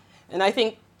 And I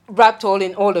think wrapped all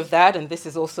in all of that, and this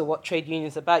is also what trade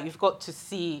unions are about, you've got to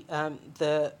see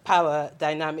the power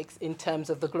dynamics in terms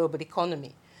of the global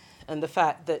economy, and the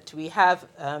fact that we have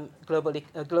a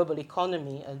global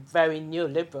economy, a very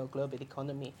neoliberal global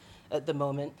economy at the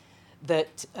moment,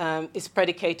 that is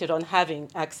predicated on having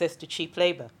access to cheap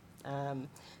labor.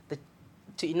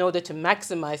 In order to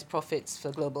maximize profits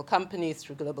for global companies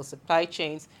through global supply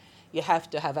chains, you have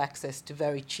to have access to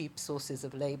very cheap sources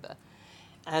of labor.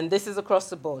 And this is across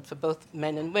the board for both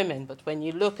men and women. But when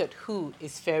you look at who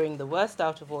is faring the worst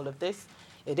out of all of this,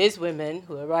 it is women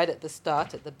who are right at the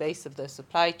start, at the base of those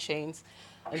supply chains,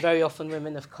 and very often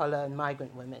women of color and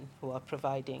migrant women who are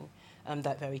providing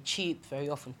that very cheap, very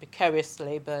often precarious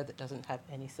labor that doesn't have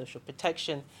any social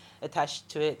protection attached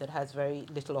to it, that has very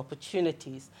little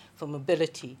opportunities for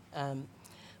mobility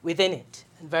within it.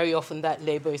 And very often that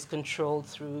labor is controlled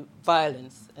through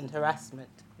violence and harassment,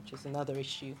 which is another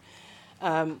issue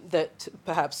that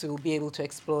perhaps we will be able to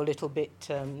explore a little bit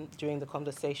during the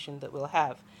conversation that we'll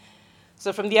have.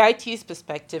 So from the IT's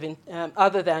perspective,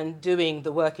 other than doing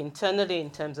the work internally in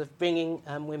terms of bringing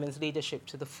women's leadership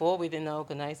to the fore within our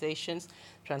organizations,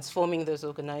 transforming those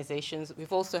organizations,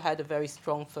 we've also had a very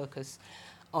strong focus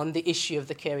on the issue of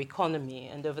the care economy.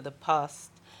 And over the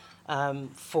past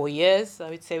 4 years,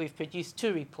 I would say we've produced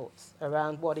 2 reports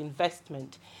around what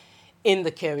investment in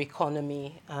the care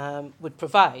economy would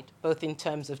provide, both in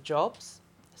terms of jobs.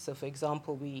 So, for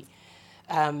example,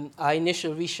 our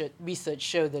initial research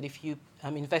showed that if you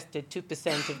invested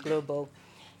 2% of global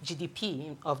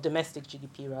GDP, of domestic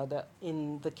GDP rather,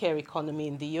 in the care economy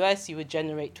in the US, you would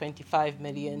generate 25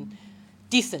 million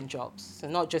decent jobs. So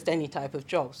not just any type of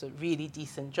jobs, but really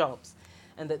decent jobs.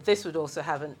 And that this would also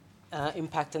have an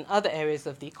impact on other areas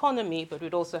of the economy, but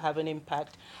would also have an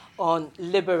impact on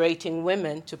liberating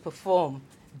women to perform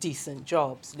decent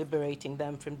jobs, liberating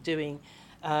them from doing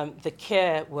the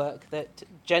care work that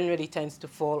generally tends to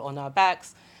fall on our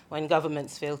backs when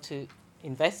governments fail to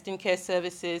invest in care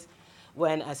services,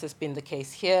 when, as has been the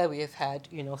case here, we have had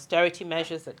austerity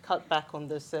measures that cut back on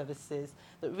those services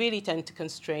that really tend to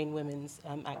constrain women's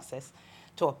access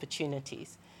to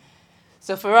opportunities.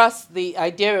 So for us, the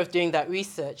idea of doing that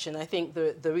research, and I think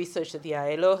the research that the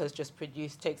ILO has just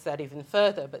produced takes that even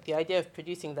further, but the idea of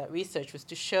producing that research was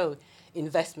to show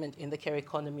investment in the care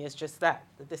economy as just that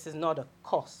this is not a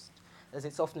cost, as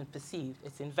it's often perceived.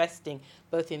 It's investing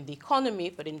both in the economy,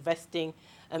 but investing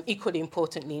equally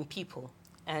importantly in people,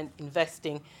 and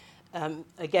investing,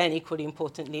 again, equally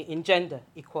importantly in gender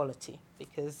equality,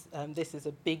 because this is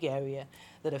a big area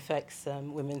that affects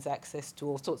women's access to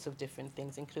all sorts of different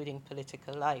things, including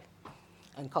political life.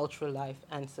 and cultural life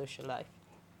and social life.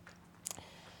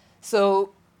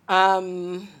 So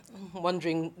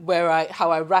wondering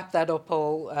how I wrap that up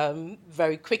all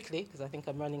very quickly, because I think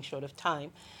I'm running short of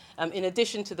time. In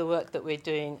addition to the work that we're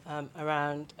doing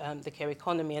around the care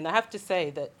economy, and I have to say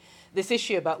that this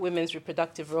issue about women's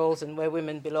reproductive roles and where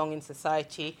women belong in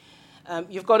society,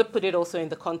 you've got to put it also in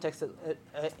the context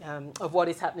of what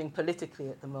is happening politically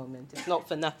at the moment. It's not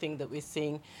for nothing that we're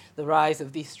seeing the rise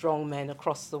of these strong men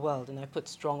across the world, and I put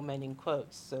strong men in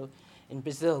quotes. So in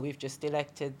Brazil, we've just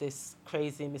elected this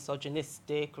crazy,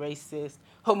 misogynistic, racist,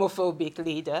 homophobic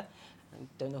leader. I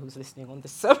don't know who's listening on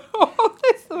this, so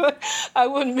I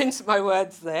wouldn't mince my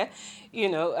words there.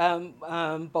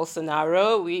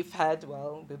 Bolsonaro, we've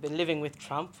been living with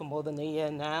Trump for more than a year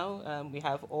now. We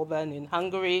have Orban in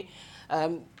Hungary.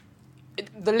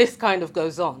 The list kind of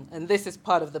goes on, and this is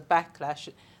part of the backlash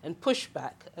and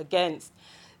pushback against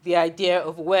the idea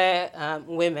of where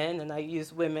women, and I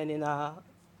use women in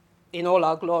all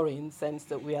our glory, in the sense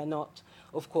that we are not,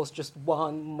 of course, just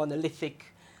one monolithic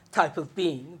type of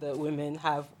being, that women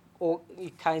have all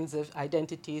kinds of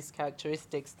identities,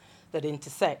 characteristics that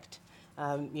intersect,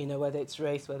 whether it's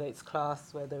race, whether it's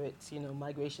class, whether it's,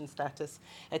 migration status,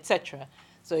 etc.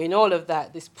 So in all of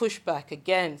that, this pushback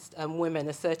against women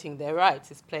asserting their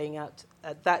rights is playing out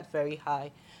at that very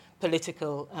high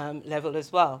political level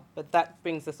as well. But that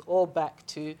brings us all back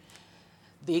to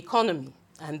the economy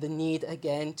and the need,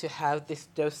 again, to have this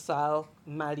docile,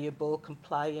 malleable,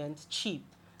 compliant, cheap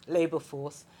labor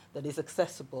force that is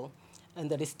accessible and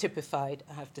that is typified,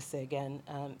 I have to say again,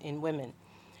 in women.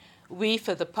 We,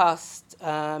 for the past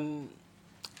 5,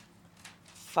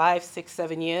 6,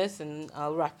 7 years, and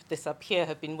I'll wrap this up here,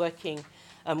 have been working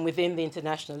within the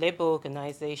International Labour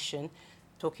Organization,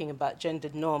 talking about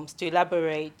gendered norms, to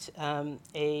elaborate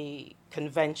a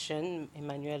convention.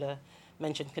 Emanuela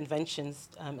mentioned conventions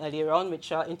earlier on,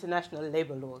 which are international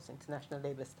labor laws, international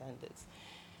labor standards.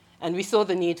 And we saw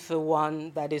the need for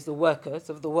one, that is, the workers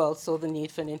of the world saw the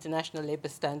need for an international labor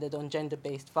standard on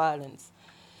gender-based violence.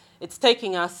 It's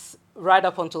taking us right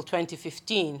up until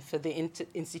 2015 for the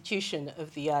institution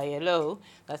of the ILO,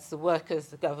 that's the workers,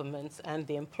 the governments, and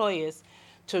the employers,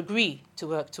 to agree to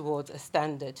work towards a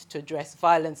standard to address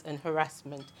violence and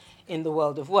harassment in the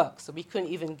world of work. So we couldn't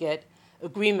even get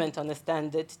agreement on a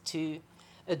standard to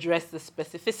address the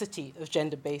specificity of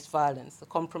gender-based violence. The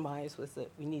compromise was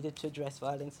that we needed to address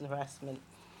violence and harassment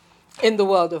in the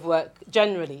world of work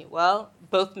generally. Well,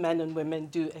 both men and women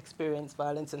do experience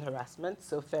violence and harassment,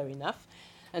 so fair enough.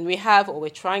 And we're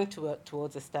trying to work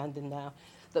towards a standard now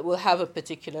that will have a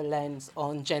particular lens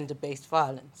on gender-based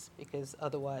violence, because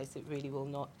otherwise it really will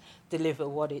not deliver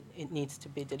what it needs to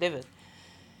be delivered.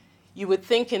 You would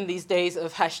think in these days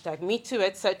of #MeToo,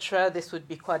 etc., this would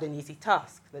be quite an easy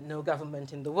task, that no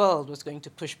government in the world was going to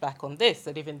push back on this,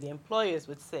 that even the employers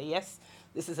would say, yes,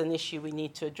 this is an issue we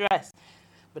need to address.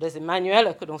 But as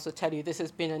Emanuela could also tell you, this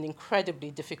has been an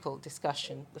incredibly difficult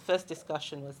discussion. The first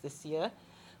discussion was this year.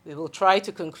 We will try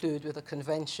to conclude with a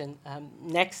convention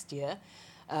next year.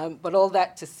 But all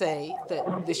that to say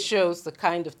that this shows the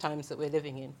kind of times that we're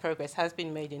living in. Progress has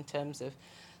been made in terms of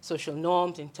social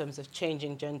norms, in terms of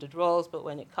changing gendered roles, but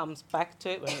when it comes back to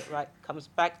it, comes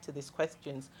back to these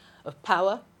questions of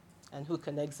power and who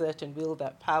can exert and wield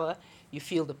that power, you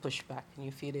feel the pushback, and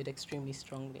you feel it extremely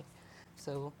strongly.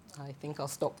 So I think I'll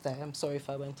stop there. I'm sorry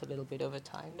if I went a little bit over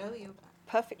time. No, you're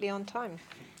perfectly on time.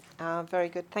 Very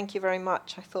good. Thank you very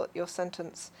much. I thought your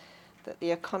sentence that the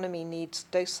economy needs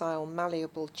docile,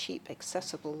 malleable, cheap,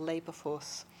 accessible labour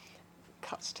force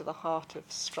cuts to the heart of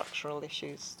structural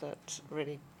issues that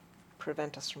really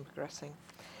prevent us from progressing.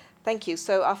 Thank you.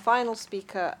 So our final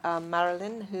speaker,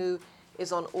 Marilyn, who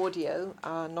is on audio,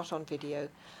 not on video.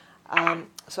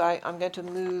 So I'm going to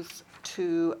move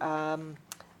to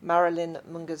Marilyn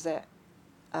Mungereza.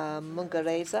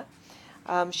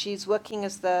 She's working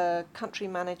as the country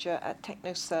manager at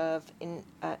TechnoServe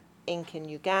Inc. in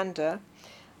Uganda,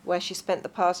 where she spent the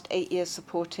past 8 years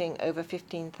supporting over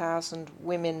 15,000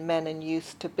 women, men and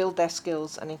youth to build their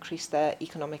skills and increase their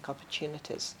economic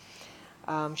opportunities.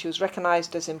 She was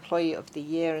recognized as Employee of the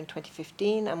Year in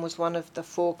 2015 and was one of the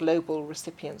 4 global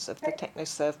recipients of the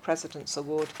TechnoServe President's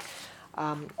Award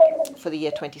for the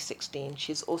year 2016.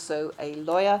 She's also a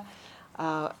lawyer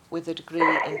with a degree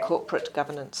in corporate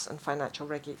governance and financial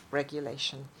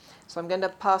regulation. So I'm going to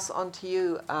pass on to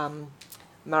you,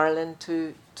 Marilyn,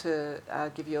 to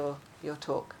give your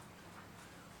talk.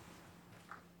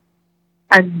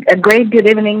 A great good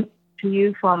evening to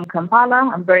you from Kampala.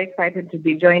 I'm very excited to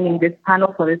be joining this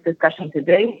panel for this discussion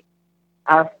today.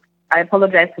 I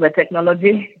apologize for the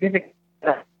technology difficulties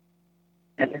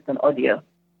and it's an audio.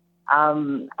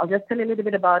 I'll just tell you a little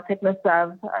bit about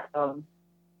TechnoServe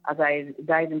as I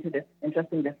dive into this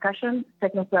interesting discussion.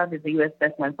 TechnoServe is a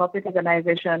U.S.-based nonprofit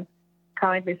organization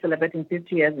currently celebrating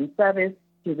 50 years in service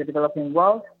to the developing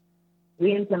world.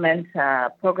 We implement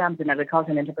programs in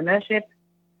agriculture and entrepreneurship,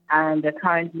 and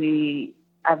currently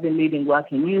I've been leading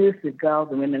work in youth with girls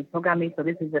and women's programming, so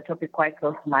this is a topic quite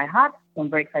close to my heart, so I'm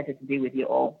very excited to be with you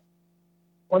all.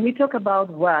 When we talk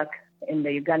about work in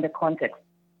the Uganda context,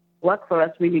 work for us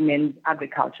really means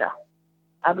agriculture.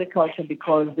 Agriculture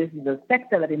because this is a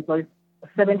sector that employs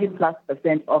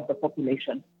 70+% of the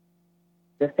population.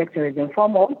 The sector is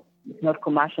informal, it's not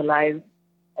commercialized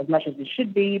as much as it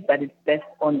should be, but it's based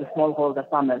on the smallholder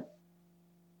farmers.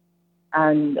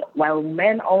 And while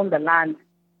men own the land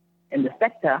in the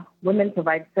sector, women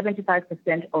provide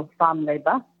 75% of farm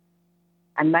labor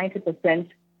and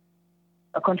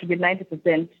contribute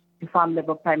 90% to farm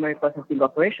labor primary processing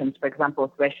operations, for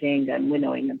example, threshing and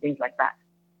winnowing and things like that.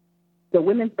 So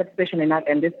women's participation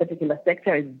in this particular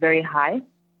sector is very high.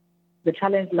 The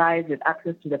challenge lies with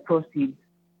access to the proceeds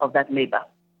of that labor.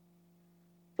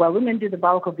 While women do the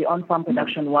bulk of the on-farm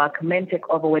production work, men take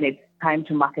over when it's time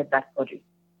to market that produce.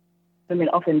 Women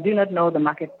often do not know the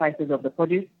market prices of the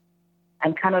produce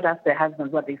and cannot ask their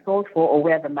husbands what they sold for or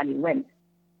where the money went.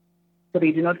 So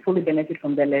they do not fully benefit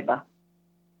from their labor.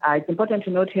 It's important to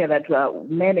note here that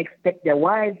men expect their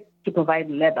wives to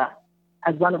provide labor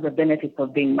as one of the benefits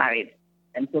of being married.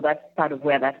 And so that's part of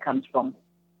where that comes from.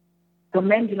 So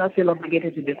men do not feel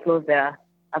obligated to disclose their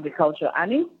agricultural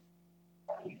earnings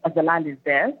as the land is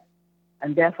theirs,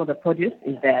 and therefore the produce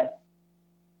is theirs.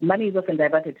 Money is often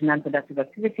diverted to non-productive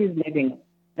activities, leaving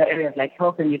the areas like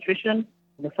health and nutrition,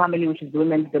 the family, which is the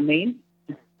women's domain,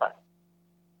 to suffer.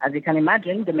 As you can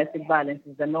imagine, domestic violence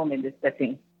is the norm in this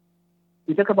setting.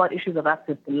 We talk about issues of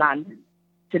access to land.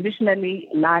 Traditionally,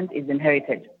 land is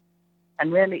inherited,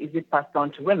 and rarely is it passed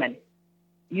on to women.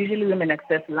 Usually, women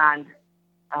access land,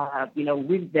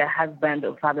 with their husband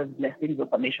or father's blessings or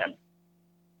permission.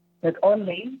 But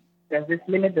only does this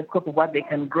limit the scope of what they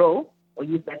can grow or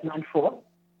use that land for.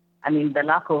 I mean, the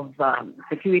lack of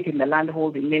security in the land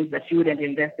holding means that you wouldn't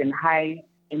invest in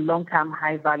long-term,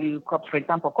 high-value crops, for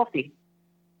example, coffee.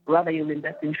 Rather, you'll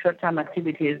invest in short-term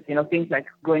activities, things like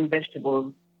growing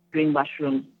vegetables, growing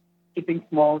mushrooms, keeping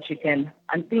small chicken,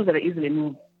 and things that are easily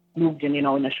moved in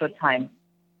a short time.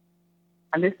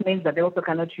 And this means that they also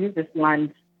cannot use this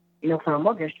land, for a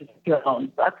mortgage to secure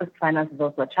loans. So access to finance is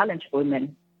also a challenge for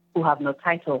women who have no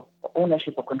title or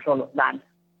ownership or control of land.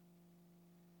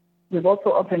 We've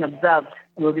also often observed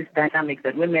through this dynamic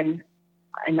that women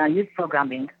in our youth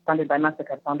programming funded by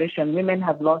Mastercard Foundation, women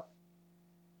have lost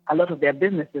a lot of their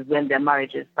businesses when their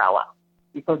marriage is sour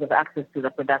because of access to the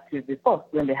productive resource.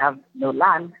 When they have no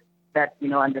land,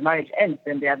 and the marriage ends,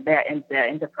 then ends their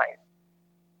enterprise.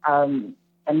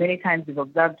 And many times we've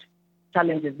observed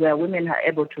challenges where women are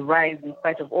able to rise in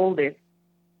spite of all this.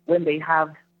 When they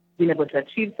have been able to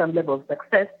achieve some level of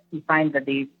success, we find that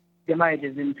their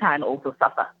marriages in turn also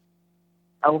suffer.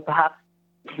 Or perhaps,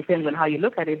 it depends on how you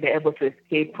look at it, they're able to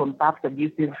escape from perhaps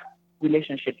abusive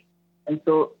relationships. And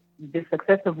so the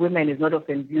success of women is not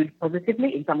often viewed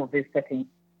positively in some of these settings.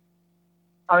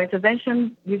 Our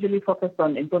interventions usually focus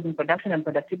on improving production and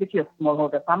productivity of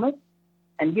smallholder farmers.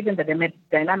 And given the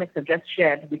dynamics I've just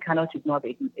shared, we cannot ignore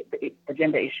the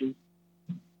gender issues.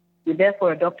 We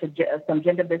therefore adopted some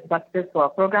gender-based practices for our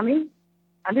programming.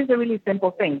 And these are really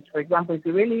simple things. For example, if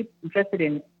you're really interested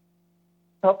in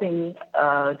helping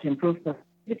to improve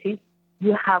productivity,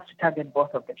 you have to target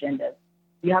both of the genders.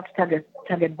 You have to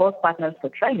target both partners for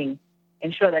training.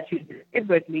 Ensure that you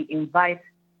deliberately invite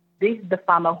the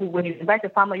farmer who, when you invite a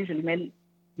farmer, usually men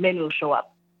will show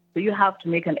up. So you have to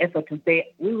make an effort to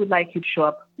say, we would like you to show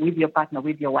up with your partner,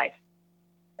 with your wife.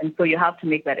 And so you have to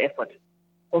make that effort.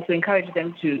 Also encourage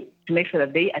them to make sure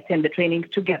that they attend the training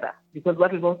together. Because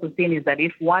what we've also seen is that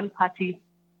if one party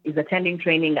is attending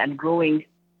training and growing,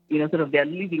 they're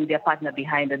leaving their partner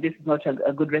behind, and this is not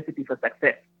a good recipe for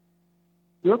success.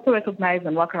 We also recognize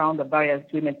and work around the barriers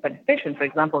to women's participation, for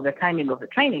example, the timing of the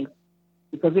training.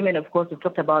 Because women, of course, we've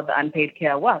talked about the unpaid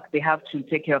care work. They have to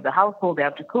take care of the household, they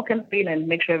have to cook and clean and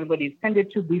make sure everybody is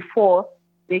tended to before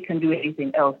they can do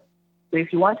anything else. So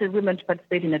if you wanted women to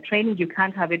participate in a training, you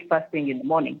can't have it first thing in the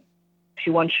morning. She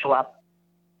won't show up.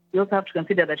 You also have to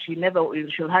consider that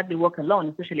she'll hardly work alone,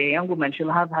 especially a young woman.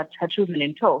 She'll have her children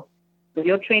in tow. So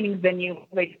your training venue,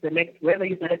 wherever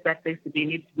you select that place to be,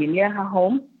 needs to be near her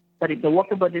home, but it's a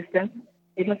walkable distance.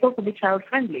 It must also be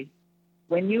child-friendly.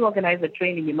 When you organize a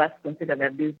training, you must consider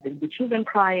that there'll be children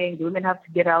crying, the women have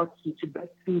to get out to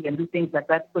breastfeed and do things like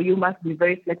that. So you must be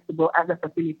very flexible as a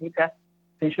facilitator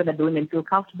to ensure that the women feel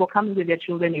comfortable coming with their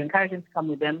children. You encourage them to come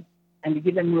with them, and you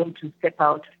give them room to step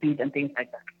out, feed, and things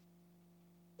like that.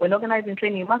 When organizing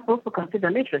training, you must also consider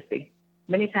literacy.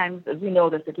 Many times, as we know,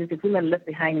 the statistics, women are left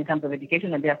behind in terms of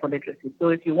education and therefore literacy. So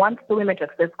if you want the women to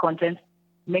access content,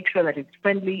 make sure that it's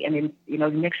friendly, and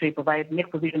make sure you make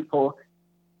provision for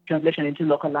translation into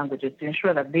local languages to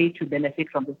ensure that they too benefit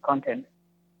from this content.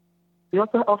 We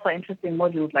also offer interesting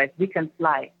modules like We Can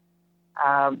Fly,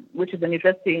 which is an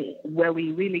interesting, where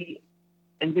we really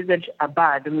envisage a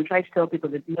bird, and we try to tell people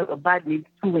that a bird needs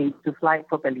 2 wings to fly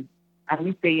properly. And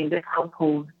we say in this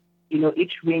household,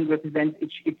 each wing represents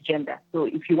its gender. So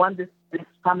if you want this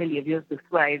family of yours to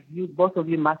thrive, both of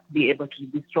you must be able to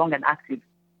be strong and active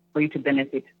for you to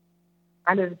benefit.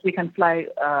 Under this We Can Fly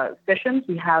sessions,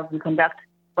 we conduct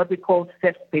what we call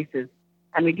safe spaces.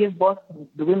 And we give both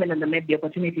the women and the men the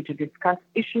opportunity to discuss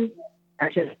issues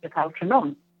and share cultural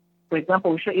norms. For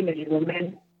example, we show images of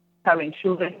men carrying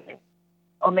children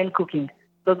or men cooking.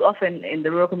 Those often in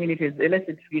the rural communities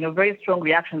elicit, very strong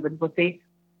reactions when people say,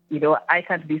 I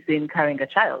can't be seen carrying a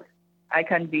child. I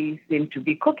can't be seen to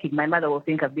be cooking. My mother will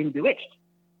think I've been bewitched.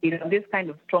 This kind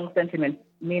of strong sentiments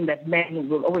mean that men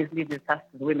will always leave this task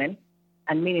to the women,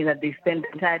 and meaning that they spend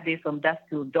the entire day from dusk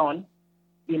till dawn,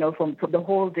 from the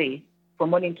whole day, from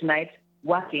morning to night,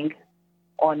 working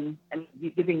on and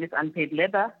giving this unpaid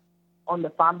labor on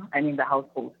the farm and in the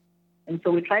household. And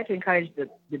so we try to encourage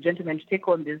the gentlemen to take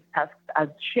on these tasks as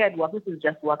shared work. This is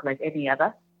just work like any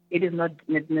other. It is not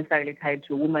necessarily tied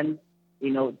to a woman,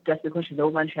 just because she's a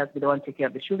woman, she has to be the one to take care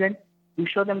of the children. We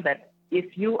show them that if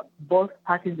both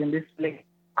parties in this place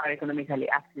are economically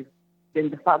active, then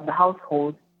the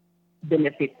household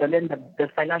benefits. And then the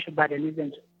financial burden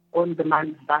isn't on the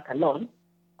man's back alone,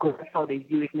 because that's how they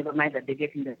view it. Never mind that they're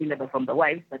getting the labor from the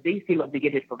wives, but they feel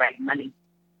obligated to provide money.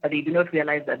 But they do not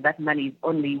realize that money is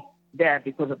only there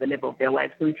because of the labor of their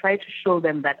wives. So we try to show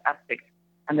them that aspect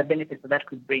and the benefits that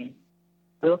could bring.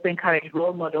 We also encourage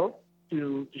role models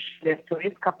to share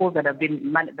stories, couples that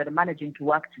are managing to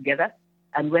work together,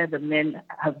 and where the men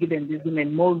have given these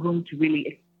women more room to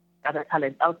really other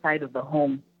talents outside of the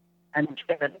home, and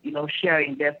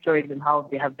sharing their stories and how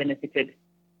they have benefited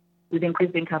with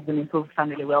increased incomes and improved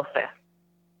family welfare.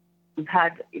 We've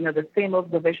had, the same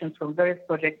observations from various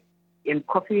projects in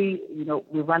coffee.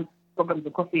 We run programs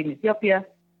of coffee in Ethiopia,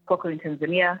 cocoa in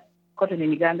Tanzania, cotton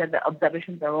in Uganda. The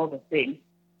observations are all the same.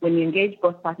 When you engage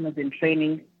both partners in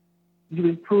training, you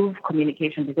improve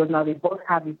communication, because now they both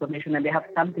have information and they have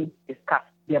something to discuss.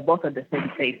 They are both at the same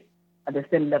place, at the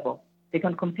same level. They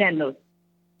can compare notes.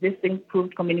 This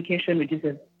improved communication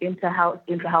reduces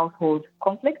inter-household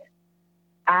conflict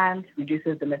and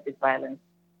reduces domestic violence.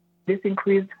 This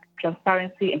increased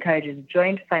transparency encourages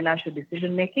joint financial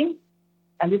decision-making,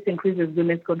 and this increases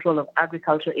women's control of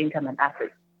agricultural income and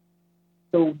assets.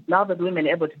 So now that women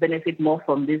are able to benefit more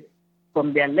from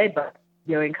their labor,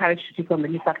 they are encouraged to take on the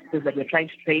new practices that we're trying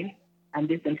to train, and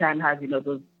this in turn has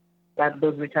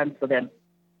those returns for them.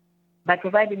 By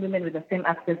providing women with the same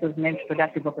access as men to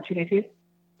productive opportunities,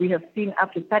 we have seen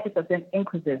up to 30%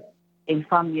 increases in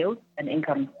farm yields and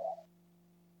income.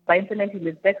 By implementing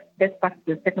these best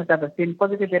practices, techniques have seen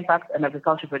positive impacts on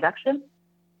agricultural production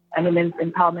and women's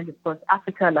empowerment across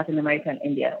Africa, Latin America, and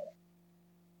India.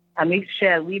 And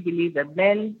we believe that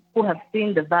men who have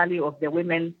seen the value of their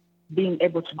women being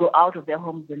able to go out of their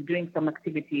homes and doing some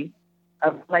activity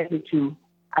are likely to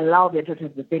allow their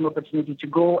daughters the same opportunity to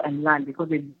go and learn, because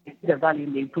they see the value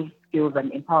in the improved skills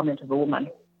and empowerment of a woman.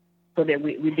 So that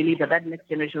we believe that next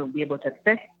generation will be able to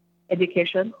access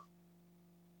education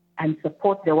and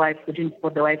support their wives, continue to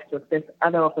support their wives to access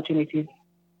other opportunities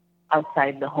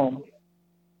outside the home.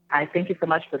 I thank you so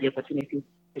much for the opportunity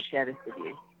to share this with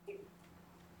you.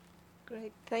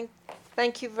 Great.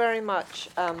 Thank you very much,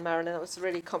 Marilyn. That was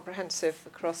really comprehensive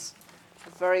across a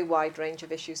very wide range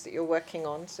of issues that you're working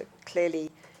on. So clearly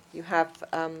you have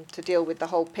to deal with the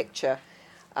whole picture.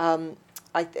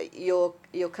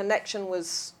 Your connection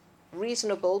was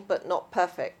reasonable but not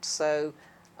perfect. So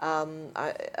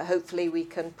hopefully we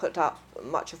can put up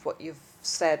much of what you've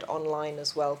said online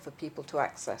as well for people to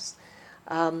access.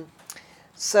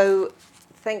 So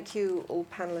thank you all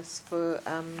panelists for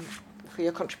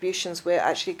your contributions. We're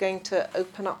actually going to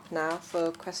open up now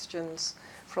for questions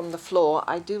from the floor.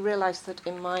 I do realise that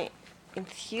in my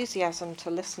enthusiasm to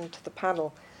listen to the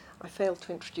panel, I failed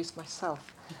to introduce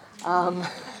myself. My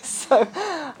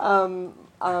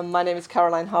name is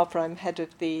Caroline Harper. I'm head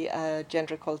of the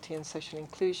Gender Equality and Social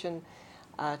Inclusion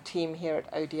team here at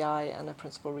ODI, and a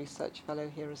principal research fellow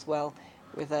here as well,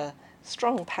 with a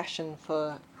strong passion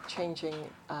for changing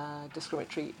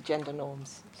discriminatory gender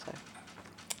norms. So,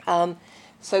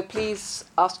 So please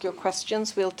ask your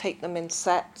questions. We'll take them in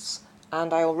sets.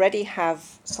 And I already have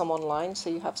some online, so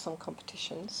you have some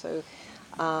competition. So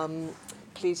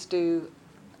please do,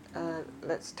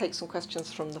 let's take some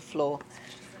questions from the floor.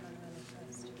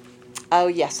 Oh,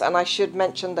 yes, and I should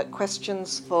mention that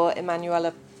questions for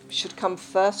Emanuela should come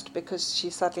first because she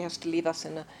sadly has to leave us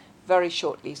in very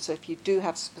shortly. So if you do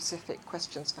have specific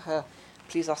questions for her,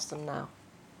 please ask them now.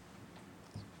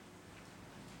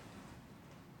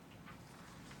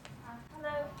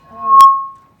 Hello.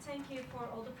 Thank you for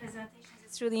all the presentations.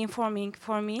 It's really informing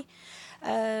for me.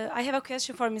 I have a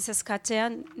question for Mrs.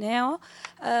 Cataneo.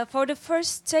 For the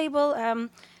first table,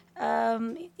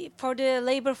 for the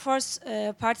labor force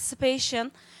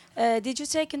participation, did you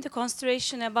take into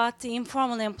consideration about the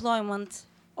informal employment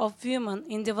of women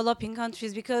in developing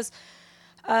countries? Because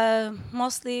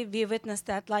mostly we witnessed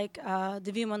that, like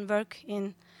the women work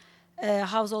in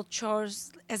household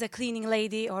chores as a cleaning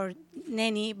lady or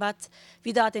nanny, but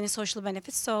without any social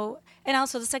benefits. So, and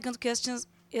also the second question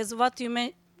is what you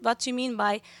mean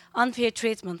by unfair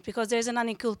treatment, because there's an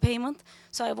unequal payment.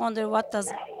 So I wonder, what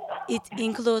does it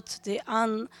include, the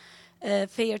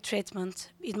unfair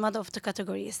treatment in one of the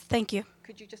categories? Thank you.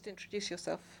 Could you just introduce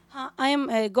yourself? I am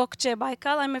Gokce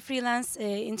Baykal. I'm a freelance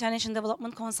international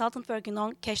development consultant working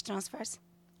on cash transfers.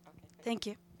 Okay, thank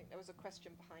you. I think there was a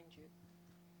question behind you.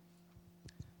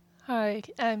 Hi,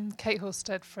 I'm Kate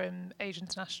Horsted from Age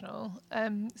International. I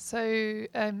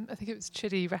think it was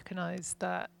Chidi recognised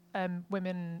that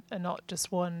women are not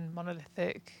just one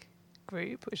monolithic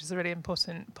group, which is a really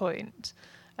important point.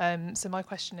 So my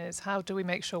question is, how do we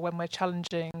make sure when we're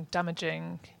challenging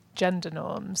damaging gender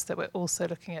norms that we're also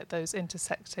looking at those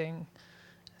intersecting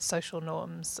social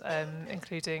norms,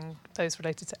 including those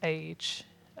related to age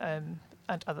and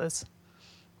others?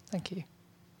 Thank you.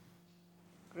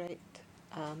 Great.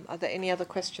 Are there any other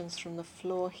questions from the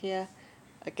floor here?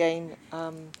 Again,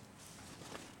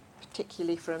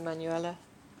 particularly for Emanuela.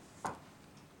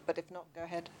 But if not, go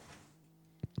ahead.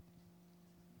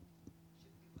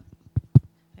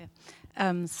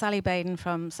 Sally Baden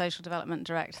from Social Development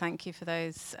Direct. Thank you for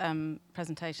those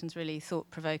presentations, really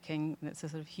thought-provoking. It's a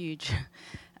sort of huge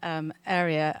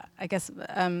area. I guess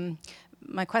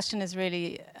my question is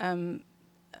really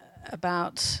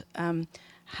about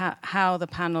how the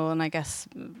panel, and I guess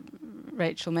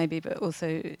Rachel maybe, but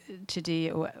also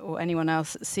Chidi or anyone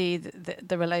else, see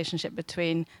the relationship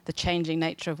between the changing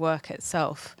nature of work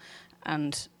itself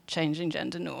and changing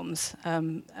gender norms. I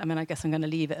mean, I guess I'm going to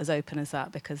leave it as open as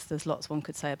that because there's lots one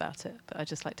could say about it, but I'd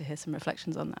just like to hear some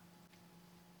reflections on that.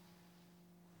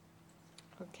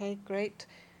 Okay, great.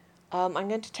 I'm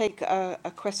going to take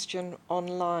a question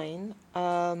online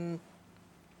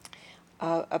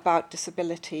about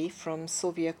disability from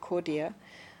Sylvia Cordia.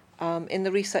 In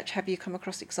the research, have you come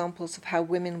across examples of how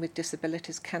women with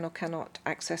disabilities can or cannot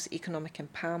access economic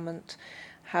empowerment?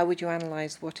 How would you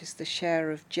analyse what is the share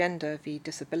of gender v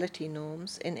disability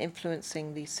norms in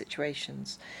influencing these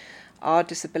situations? Are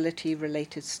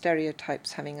disability-related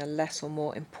stereotypes having a less or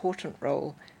more important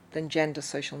role than gender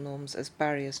social norms as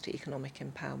barriers to economic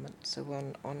empowerment? So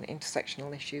on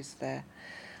intersectional issues there.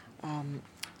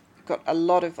 Got a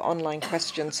lot of online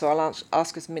questions, so I'll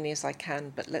ask as many as I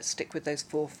can, but let's stick with those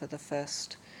 4 for the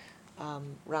first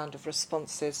round of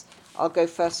responses. I'll go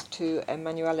first to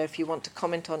Emanuela if you want to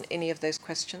comment on any of those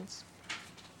questions.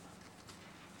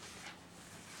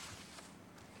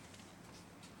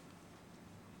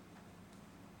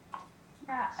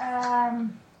 Yeah,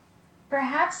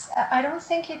 perhaps I don't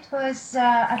think it was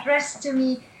addressed to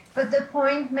me, but the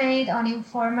point made on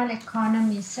informal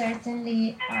economy,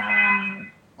 certainly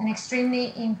an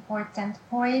extremely important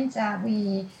point.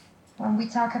 When we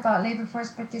talk about labor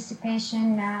force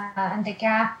participation and the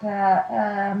gap,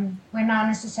 we're not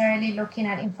necessarily looking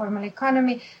at informal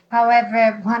economy.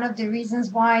 However, one of the reasons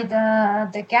why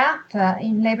the gap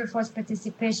in labor force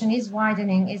participation is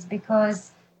widening is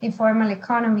because informal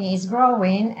economy is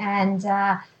growing, and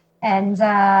a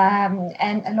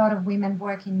lot of women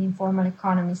work in the informal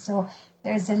economy. So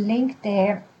there's a link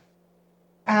there.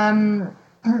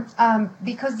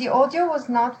 Because the audio was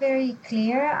not very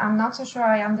clear, I'm not so sure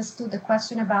I understood the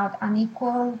question about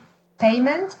unequal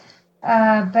payment.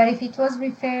 But if it was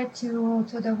referred to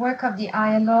the work of the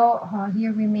ILO,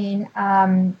 here we mean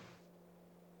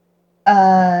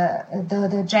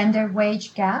the gender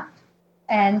wage gap,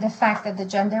 and the fact that the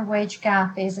gender wage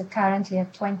gap is currently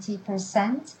at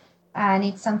 20%. And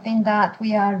it's something that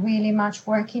we are really much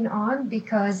working on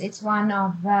because it's one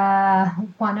of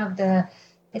the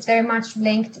it's very much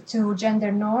linked to gender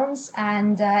norms,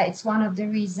 and it's one of the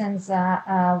reasons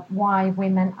why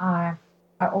women are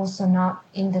are also not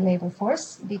in the labor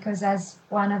force, because as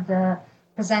one of the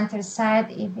presenters said,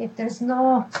 if there's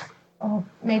no, or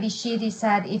maybe Shidi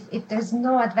said, if there's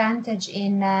no advantage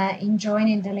in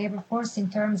joining the labor force in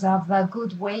terms of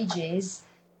good wages,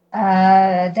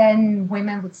 then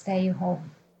women would stay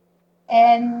home.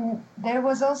 And there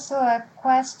was also a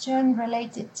question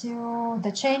related to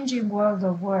the changing world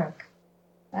of work.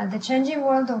 The changing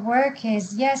world of work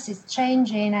is, yes, it's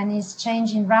changing and it's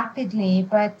changing rapidly,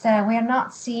 but we are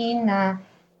not seeing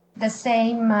the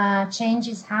same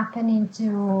changes happening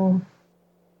to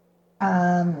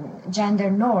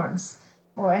gender norms,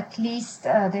 or at least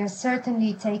they're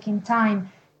certainly taking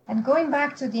time. And going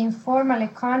back to the informal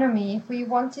economy, if we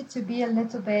wanted to be a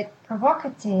little bit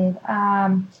provocative,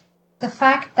 the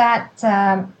fact that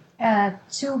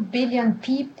 2 billion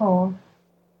people,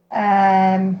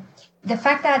 the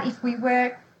fact that if we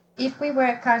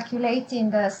were calculating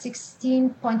the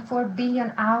 16.4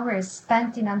 billion hours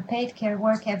spent in unpaid care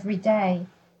work every day,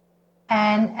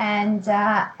 and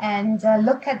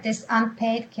look at this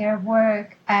unpaid care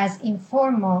work as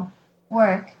informal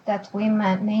work that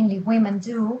mainly women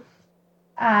do,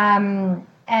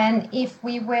 and if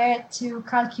we were to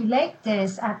calculate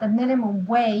this at the minimum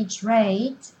wage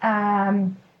rate,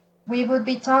 we would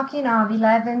be talking of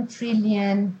 11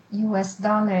 trillion US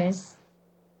dollars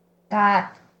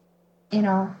that,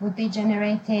 would be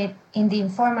generated in the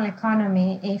informal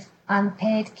economy if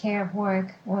unpaid care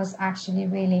work was actually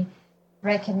really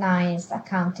recognized,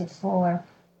 accounted for,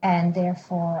 and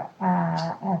therefore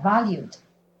valued.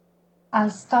 I'll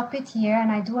stop it here,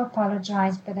 and I do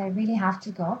apologize, but I really have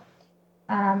to go.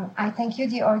 I thank you,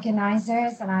 the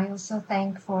organizers, and I also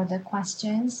thank for the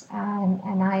questions,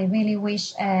 and I really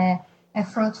wish a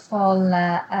fruitful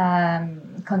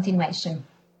continuation.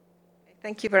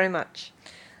 Thank you very much.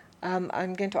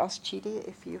 I'm going to ask Chidi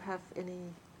if you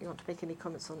want to make any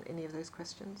comments on any of those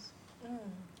questions.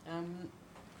 I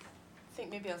think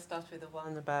maybe I'll start with the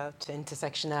one about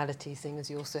intersectionality, seeing as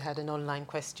you also had an online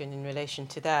question in relation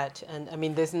to that. And I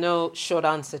mean, there's no short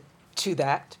answer to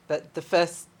that, but the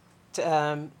first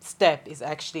step is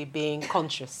actually being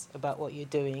conscious about what you're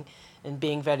doing and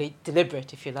being very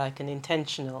deliberate, if you like, and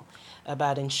intentional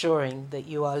about ensuring that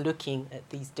you are looking at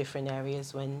these different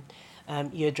areas when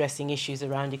you're addressing issues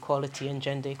around equality and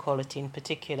gender equality in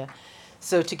particular.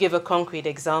 So to give a concrete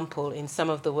example, in some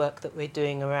of the work that we're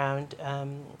doing around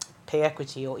pay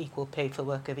equity or equal pay for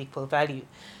work of equal value,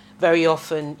 very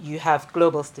often you have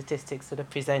global statistics that are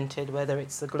presented, whether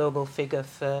it's a global figure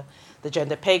for the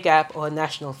gender pay gap or a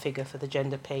national figure for the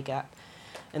gender pay gap.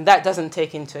 And that doesn't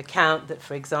take into account that,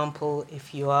 for example,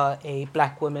 if you are a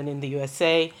black woman in the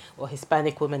USA or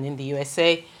Hispanic woman in the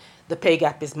USA, the pay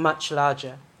gap is much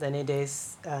larger than it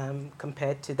is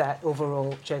compared to that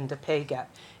overall gender pay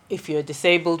gap. If you're a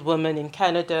disabled woman in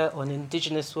Canada or an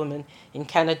Indigenous woman in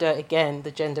Canada, again,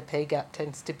 the gender pay gap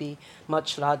tends to be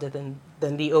much larger than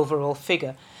the overall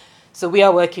figure. So we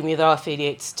are working with our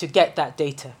affiliates to get that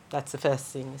data. That's the first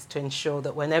thing, is to ensure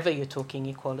that whenever you're talking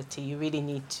equality, you really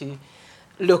need to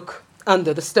look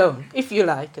under the stone, if you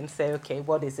like, and say, okay,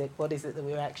 what is it that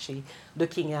we're actually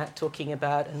looking at, talking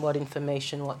about, and what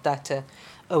information, what data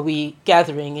are we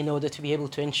gathering in order to be able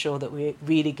to ensure that we're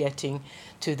really getting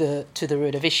to the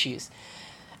root of issues.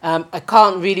 I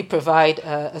can't really provide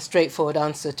a straightforward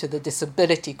answer to the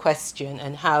disability question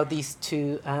and how these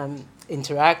two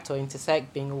interact or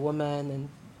intersect, being a woman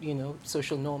and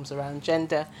social norms around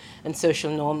gender and social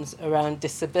norms around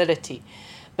disability.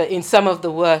 But in some of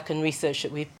the work and research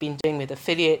that we've been doing with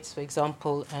affiliates, for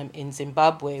example, in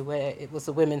Zimbabwe, where it was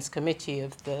the Women's Committee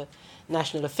of the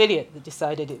national affiliate that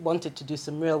decided it wanted to do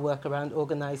some real work around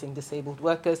organizing disabled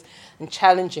workers and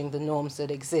challenging the norms that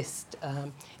exist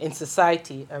in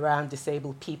society around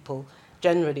disabled people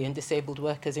generally and disabled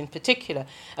workers in particular.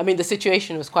 I mean, the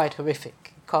situation was quite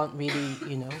horrific. You can't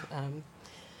really,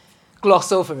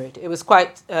 gloss over it. It was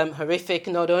quite horrific,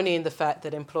 not only in the fact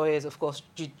that employers, of course,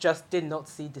 just did not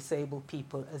see disabled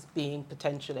people as being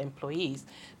potential employees,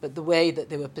 but the way that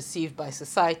they were perceived by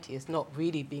society as not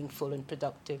really being full and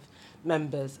productive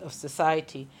members of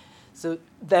society. So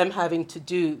them having to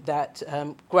do that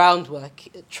groundwork,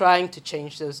 trying to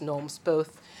change those norms,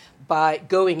 both by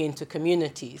going into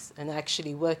communities and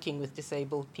actually working with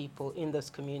disabled people in those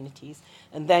communities,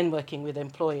 and then working with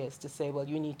employers to say, well,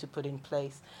 you need to put in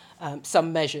place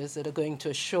some measures that are going to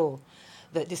assure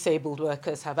that disabled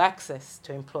workers have access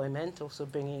to employment, also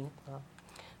bringing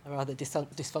a rather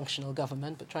dysfunctional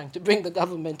government, but trying to bring the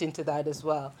government into that as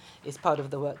well is part of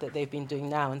the work that they've been doing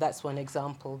now. And that's one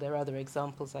example. There are other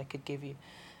examples I could give you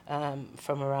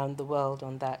from around the world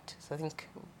on that. So I think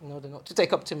in order not to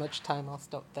take up too much time, I'll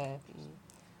stop there.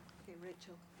 Okay,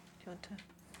 Rachel. you want to?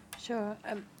 Sure.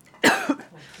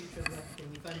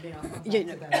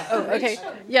 Okay.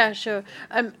 Yeah, sure.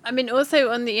 I mean, also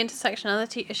on the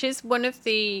intersectionality issues, one of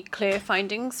the clear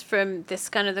findings from this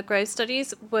Scan of the Grove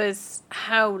studies was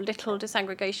how little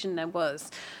disaggregation there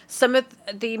was. Some of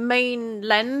the main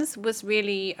lens was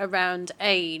really around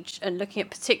age and looking at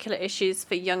particular issues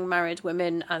for young married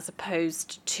women as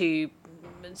opposed to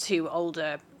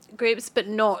older groups, but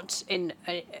not in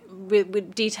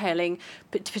with detailing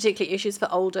particularly issues for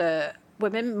older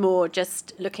women, more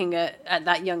just looking at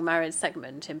that young married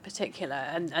segment in particular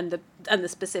and the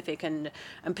specific and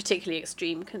particularly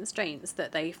extreme constraints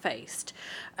that they faced.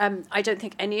 I don't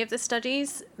think any of the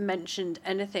studies mentioned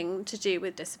anything to do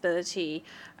with disability.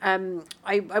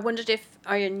 I wondered if,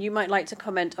 Ian, you might like to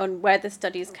comment on where the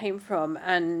studies came from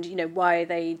and, you know, why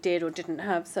they did or didn't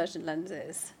have certain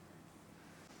lenses.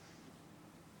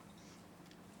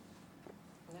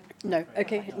 No.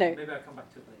 Okay. No. Maybe I'll come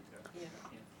back to it later.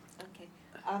 Yeah. Okay.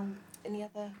 Any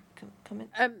other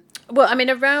comments? Well, I mean,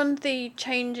 around the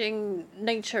changing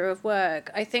nature of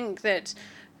work, I think that,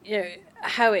 you know,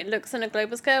 how it looks on a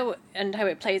global scale and how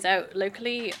it plays out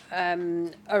locally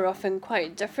are often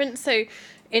quite different. So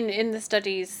in the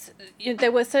studies, you know,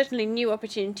 there were certainly new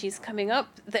opportunities coming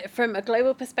up that from a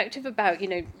global perspective about, you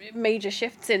know, major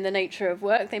shifts in the nature of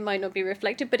work. They might not be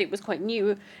reflected, but it was quite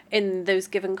new in those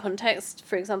given contexts.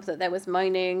 For example, that there was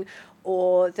mining,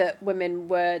 or that women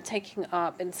were taking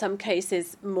up, in some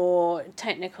cases, more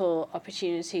technical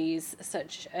opportunities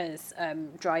such as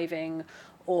driving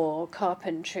or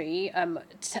carpentry,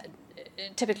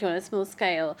 typically on a small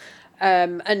scale.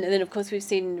 And then, of course, we've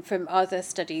seen from other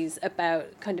studies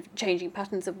about kind of changing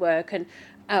patterns of work and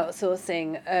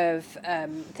outsourcing of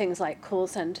things like call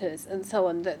centres and so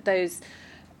on, that those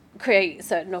create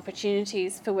certain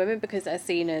opportunities for women because they're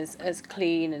seen as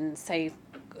clean and safe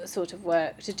sort of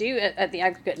work to do at the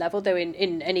aggregate level, though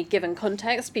in any given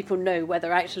context, people know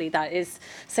whether actually that is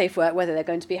safe work, whether they're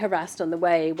going to be harassed on the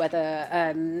way,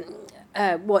 whether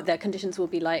what their conditions will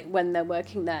be like when they're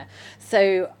working there.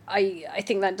 So I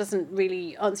think that doesn't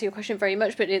really answer your question very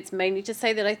much, but it's mainly to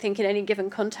say that I think in any given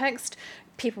context,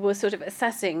 people were sort of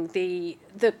assessing the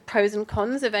pros and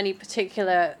cons of any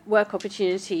particular work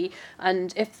opportunity,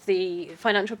 and if the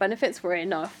financial benefits were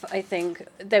enough, I think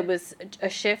there was a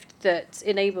shift that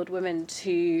enabled women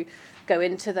to go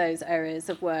into those areas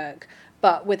of work,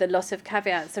 but with a lot of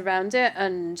caveats around it,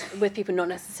 and with people not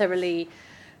necessarily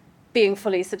being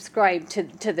fully subscribed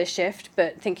to the shift,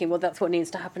 but thinking, well, that's what needs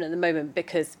to happen at the moment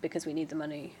because we need the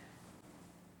money.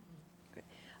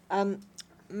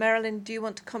 Marilyn, do you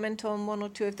want to comment on one or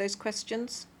two of those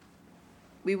questions?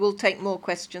 We will take more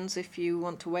questions if you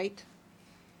want to wait.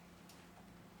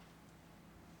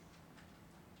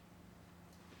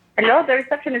 Hello, the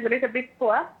reception is a little bit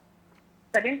poor.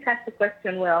 I didn't catch the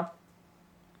question well.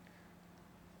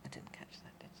 I didn't catch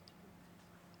that, did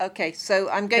you? Okay, so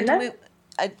I'm going to move.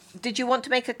 Did you want to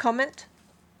make a comment?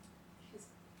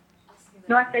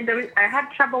 No, I said I had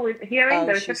trouble with hearing.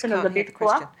 The reception is a bit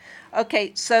poor.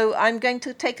 Okay, so I'm going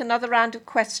to take another round of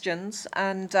questions,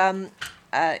 and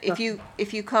if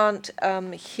you can't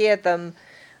hear them,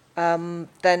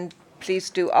 then please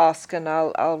do ask, and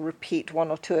I'll repeat one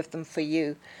or two of them for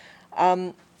you.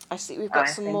 I see we've got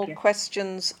some more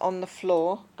questions on the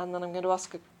floor, and then I'm going to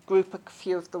ask a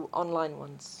few of the online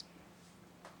ones.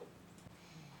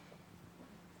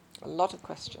 A lot of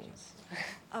questions.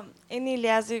 Eni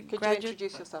Liazi, Could you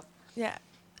introduce yourself? Yeah,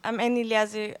 I'm Eni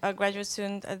Liazi, a graduate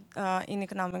student in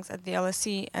economics at the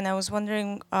LSE, and I was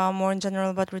wondering more in general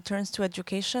about returns to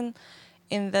education,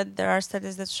 in that there are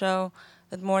studies that show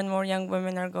that more and more young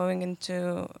women are going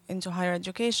into higher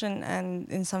education and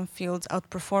in some fields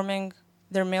outperforming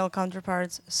their male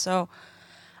counterparts. So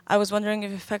I was wondering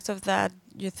if effects of that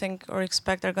you think or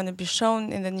expect are going to be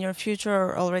shown in the near future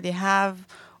or already have,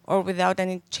 or without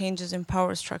any changes in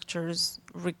power structures,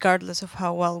 regardless of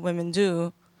how well women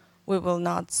do, we will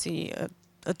not see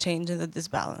a change in the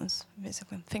disbalance,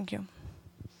 basically. Thank you.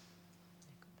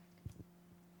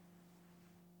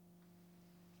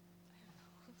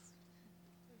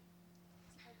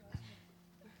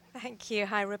 Thank you.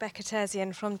 Hi, Rebecca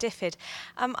Terzian from DFID.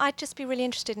 I'd just be really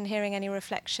interested in hearing any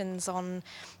reflections on,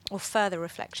 or further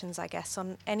reflections, I guess,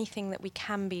 on anything that we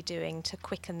can be doing to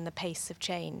quicken the pace of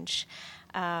change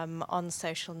on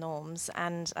social norms,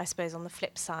 and I suppose on the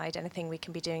flip side, anything we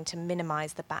can be doing to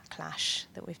minimise the backlash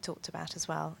that we've talked about as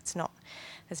well.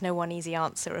 There's no one easy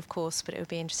answer, of course, but it would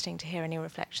be interesting to hear any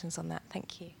reflections on that.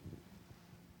 Thank you.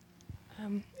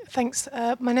 Thanks.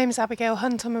 My name is Abigail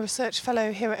Hunt. I'm a research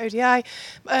fellow here at ODI.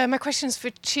 My question is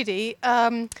for Chidi.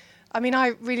 I mean, I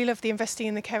really love the investing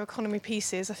in the care economy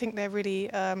pieces. I think they're really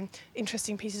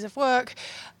interesting pieces of work.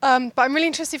 But I'm really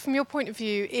interested from your point of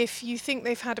view if you think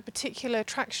they've had a particular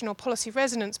traction or policy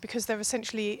resonance because they're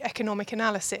essentially economic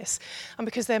analysis and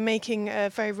because they're making a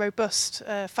very robust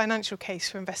financial case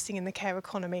for investing in the care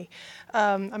economy.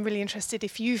 I'm really interested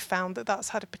if you've found that that's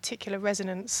had a particular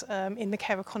resonance in the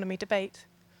care economy debate.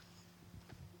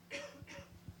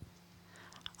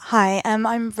 Hi,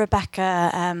 I'm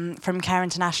Rebecca from Care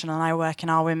International, and I work in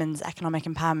our Women's Economic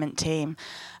Empowerment team.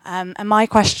 And my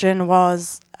question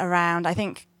was around, I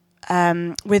think,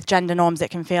 with gender norms,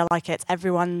 it can feel like it's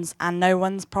everyone's and no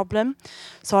one's problem.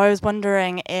 So I was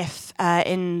wondering if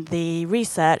in the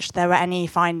research there were any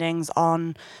findings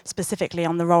on, specifically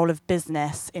on the role of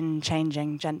business in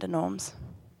changing gender norms.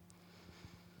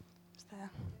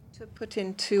 To put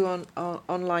in two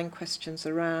online questions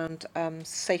around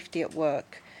safety at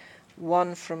work.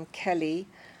 One from Kelly,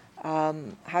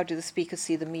 how do the speakers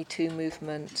see the Me Too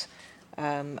movement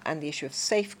and the issue of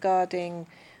safeguarding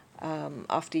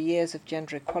after years of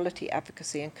gender equality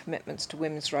advocacy and commitments to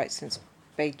women's rights since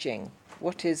Beijing?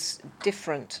 What is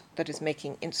different that is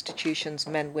making institutions,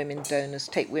 men, women, donors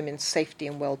take women's safety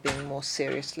and well-being more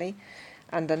seriously?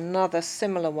 And another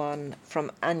similar one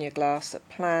from Anya Glass at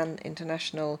Plan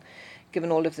International. Given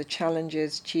all of the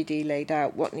challenges Chidi laid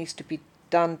out, what needs to be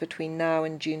done between now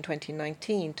and June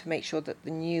 2019 to make sure that the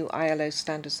new ILO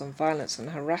standards on violence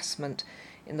and harassment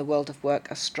in the world of work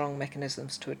are strong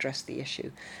mechanisms to address the issue?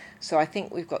 So I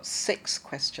think we've got 6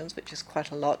 questions, which is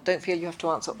quite a lot. Don't feel you have to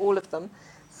answer all of them.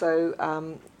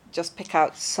 So just pick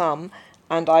out some.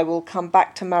 And I will come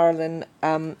back to Marilyn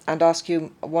and ask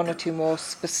you 1 or 2 more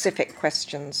specific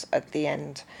questions at the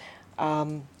end.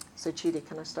 So Chidi,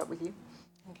 can I start with you?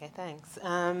 Okay, thanks.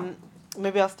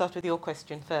 Maybe I'll start with your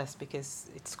question first because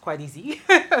it's quite easy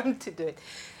to do it,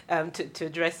 to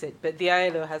address it. But the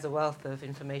ILO has a wealth of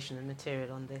information and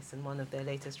material on this, and one of their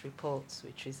latest reports,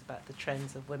 which is about the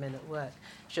trends of women at work,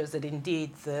 shows that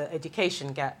indeed the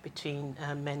education gap between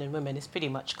men and women is pretty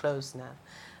much closed now.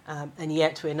 And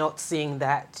yet we're not seeing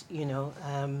that,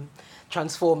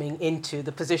 transforming into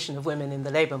the position of women in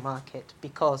the labour market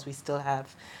because we still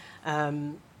have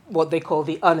what they call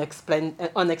the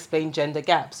unexplained gender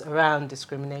gaps around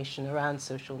discrimination, around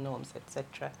social norms,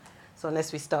 etc. So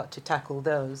unless we start to tackle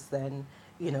those, then,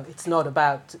 it's not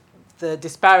about the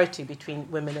disparity between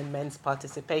women and men's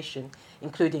participation,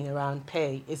 including around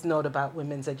pay, is not about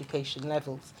women's education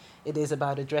levels. It is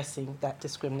about addressing that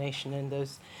discrimination and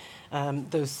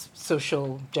those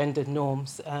social gendered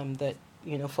norms that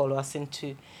follow us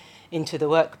into the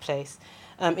workplace.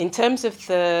 In terms of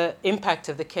the impact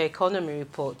of the care economy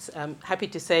reports, I'm happy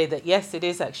to say that yes, it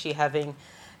is actually having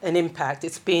an impact.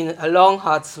 It's been a long,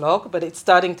 hard slog, but it's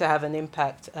starting to have an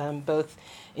impact, both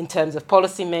in terms of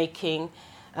policy making,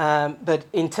 but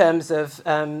in terms of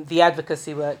the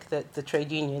advocacy work that the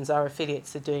trade unions, our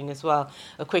affiliates, are doing as well.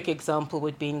 A quick example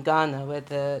would be in Ghana, where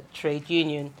the trade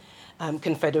union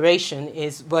confederation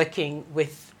is working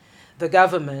with the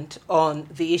government on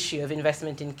the issue of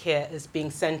investment in care as being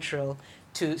central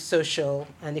to social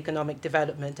and economic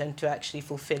development and to actually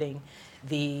fulfilling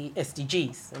the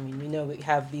SDGs. I mean, we know we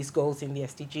have these goals in the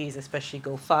SDGs, especially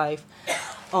Goal 5,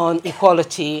 on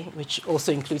equality, which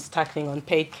also includes tackling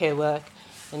unpaid care work.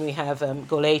 And we have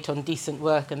Goal 8 on decent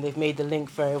work, and they've made the link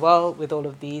very well with all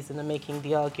of these, and are making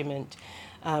the argument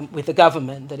with the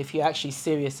government that if you're actually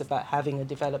serious about having a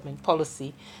development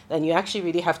policy, then you actually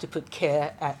really have to put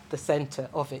care at the center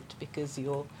of it, because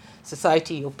your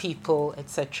society, your people,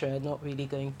 etc., are not really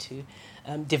going to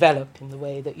develop in the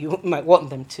way that you might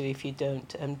want them to if you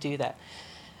don't do that.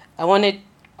 I wanted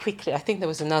quickly, I think there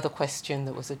was another question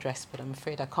that was addressed, but I'm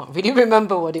afraid I can't really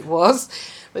remember what it was.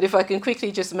 But if I can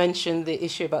quickly just mention the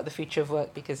issue about the future of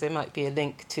work, because there might be a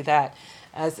link to that.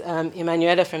 As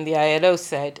Emanuela from the ILO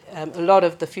said, a lot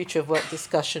of the future of work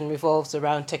discussion revolves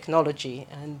around technology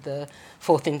and the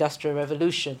 4th industrial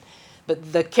revolution.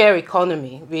 But the care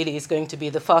economy really is going to be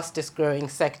the fastest growing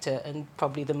sector and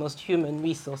probably the most human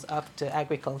resource after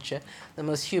agriculture, the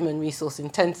most human resource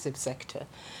intensive sector.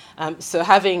 So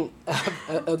having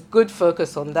a good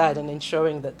focus on that and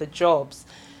ensuring that the jobs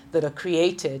that are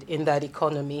created in that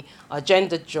economy are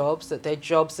gendered jobs, that they're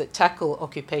jobs that tackle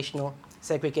occupational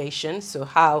segregation, so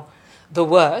how the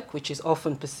work, which is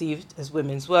often perceived as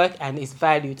women's work and is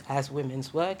valued as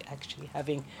women's work, actually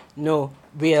having no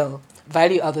real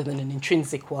value other than an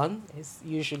intrinsic one, is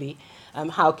usually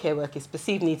how care work is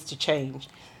perceived, needs to change.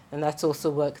 And that's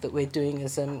also work that we're doing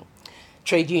as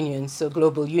trade unions, so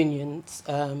global unions,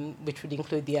 which would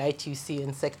include the ITUC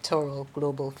and sectoral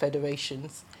global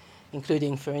federations,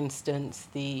 including, for instance,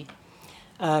 the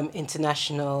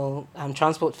International,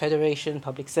 Transport Federation,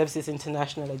 Public Services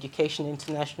International, Education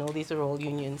International. These are all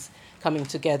unions coming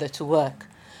together to work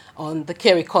on the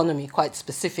care economy quite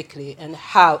specifically and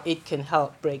how it can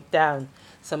help break down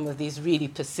some of these really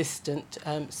persistent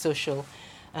social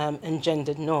and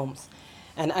gendered norms.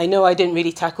 And I know I didn't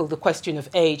really tackle the question of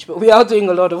age, but we are doing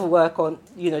a lot of work on,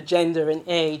 gender and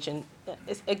age, and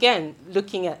again,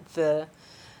 looking at the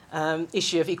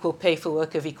issue of equal pay for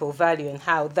work of equal value and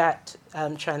how that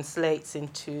translates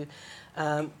into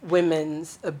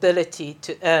women's ability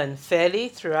to earn fairly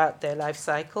throughout their life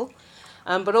cycle,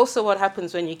 but also what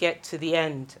happens when you get to the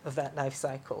end of that life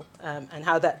cycle, and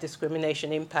how that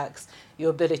discrimination impacts your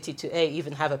ability to A,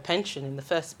 even have a pension in the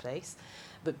first place,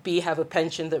 but B, have a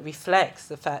pension that reflects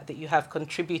the fact that you have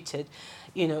contributed,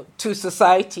 to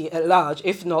society at large,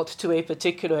 if not to a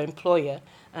particular employer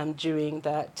during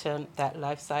that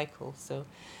life cycle. So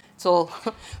it's all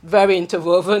very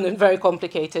interwoven and very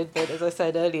complicated. But as I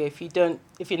said earlier, if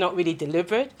you're not really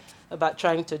deliberate about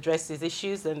trying to address these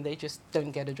issues, then they just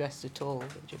don't get addressed at all.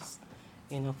 They just,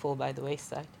 fall by the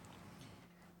wayside.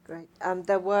 Great.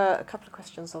 There were a couple of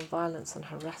questions on violence and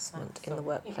harassment in the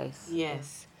workplace.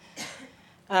 Yes.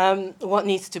 What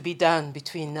needs to be done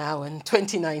between now and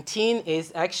 2019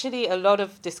 is actually a lot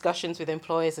of discussions with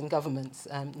employers and governments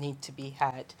need to be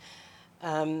had.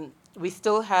 We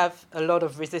still have a lot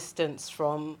of resistance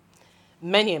from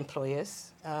many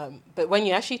employers, but when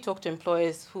you actually talk to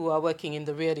employers who are working in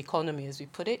the real economy, as we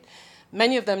put it,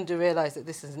 many of them do realize that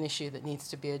this is an issue that needs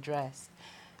to be addressed.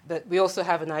 But we also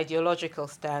have an ideological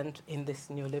stand in this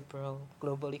neoliberal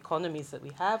global economies that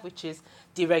we have, which is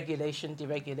deregulation,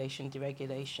 deregulation,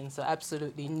 deregulation. So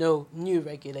absolutely no new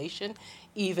regulation,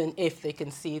 even if they can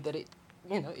see that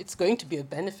it's going to be a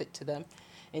benefit to them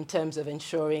in terms of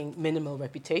ensuring minimal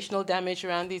reputational damage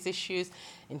around these issues,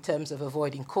 in terms of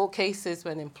avoiding court cases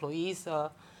when employees are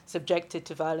subjected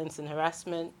to violence and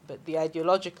harassment. But the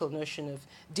ideological notion of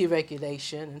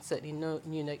deregulation, and certainly no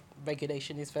new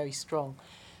regulation, is very strong.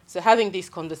 So having these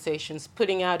conversations,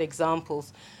 putting out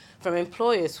examples from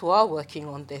employers who are working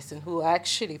on this and who are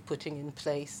actually putting in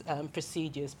place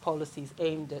procedures, policies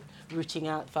aimed at rooting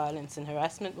out violence and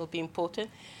harassment will be important.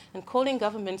 And calling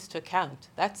governments to account,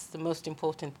 that's the most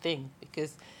important thing,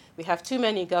 because we have too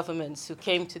many governments who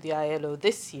came to the ILO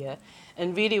this year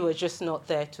and really were just not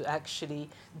there to actually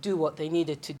do what they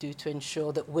needed to do to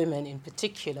ensure that women in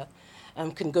particular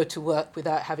can go to work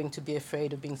without having to be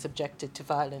afraid of being subjected to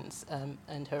violence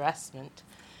and harassment.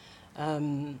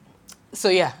 So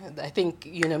yeah, I think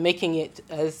making it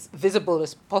as visible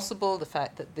as possible, the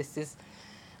fact that this is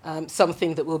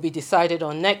something that will be decided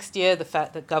on next year, the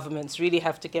fact that governments really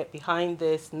have to get behind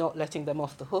this, not letting them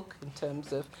off the hook in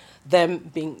terms of them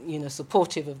being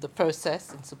supportive of the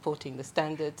process and supporting the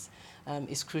standards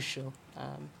is crucial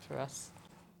for us.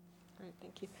 Great,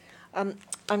 thank you.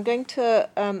 I'm going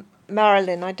to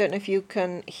Marilyn, I don't know if you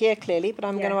can hear clearly, but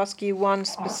I'm going to ask you one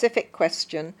specific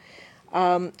question.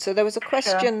 So there was a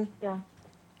question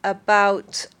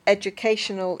about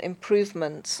educational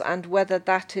improvements and whether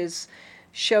that is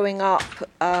showing up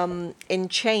in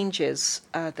changes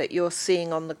that you're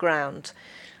seeing on the ground.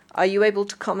 Are you able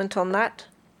to comment on that?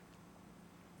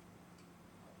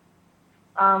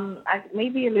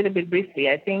 Maybe a little bit briefly.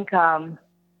 I think, and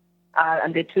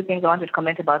the two things I wanted to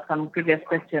comment about some previous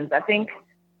questions. I think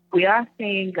we are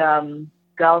seeing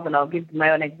girls, and I'll give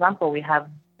my own example.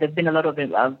 There's been a lot of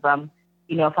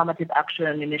affirmative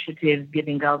action initiatives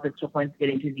giving girls extra points to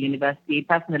get into the university.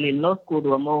 Personally, in law school,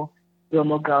 there were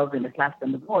more girls in the class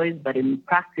than the boys, but in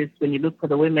practice, when you look for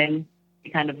the women,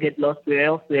 you kind of get lost. We're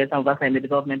elsewhere. Some of us are in the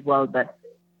development world, but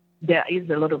there is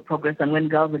a lot of progress. And when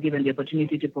girls are given the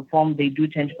opportunity to perform, they do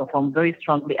tend to perform very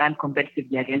strongly and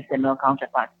competitively against their male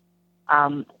counterparts.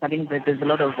 I think that there's a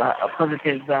lot of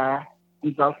positive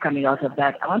results coming out of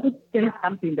that. I want to say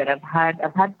something that I've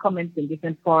had comments in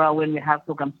different fora when we have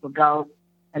programs for girls,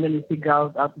 and then we see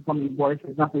girls outperforming boys, for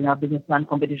example, in our business plan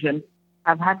competition.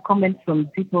 I've had comments from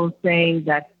people saying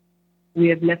that we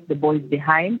have left the boys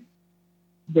behind.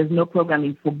 There's no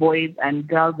programming for boys, and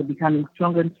girls are becoming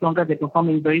stronger and stronger. They're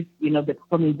performing very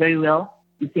well.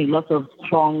 We're seeing lots of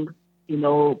strong,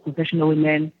 professional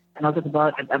women. And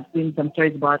I've seen some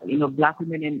stories about, Black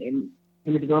women in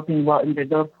the developing world, in the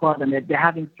developed world, and that they're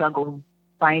having struggles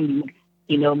finding,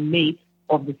 mates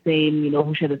of the same,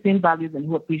 who share the same values and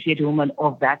who appreciate a woman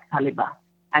of that caliber.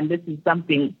 And this is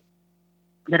something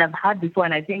that I've had before,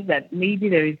 and I think that maybe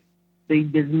there's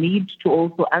need to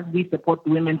also, as we support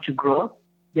women to grow,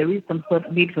 there is some sort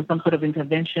of need for some sort of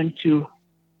intervention to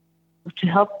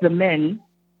help the men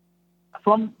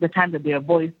from the time that they are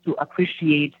boys to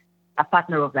appreciate a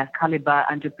partner of that caliber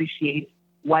and to appreciate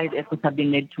why the efforts have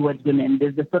been made towards women.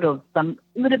 There's a sort of some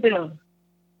little bit of,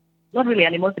 not really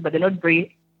animosity, but they're not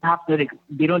very, perhaps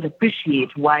they don't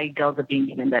appreciate why girls are being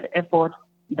given that effort,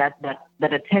 that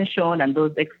attention and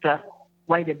those extra,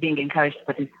 why they're being encouraged to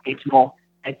participate more.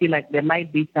 I feel like there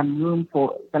might be some room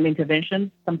for some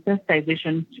intervention, some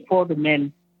sensitization for the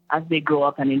men as they grow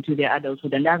up and into their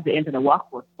adulthood and as they enter the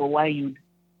workforce for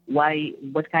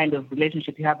what kind of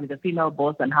relationship you have with a female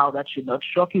boss and how that should not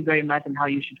shock you very much and how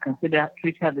you should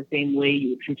treat her the same way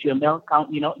you treat your male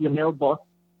boss.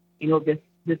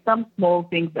 There's some small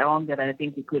things around that I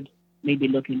think we could maybe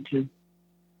look into.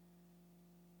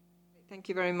 Thank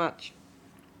you very much.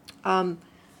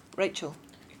 Rachel,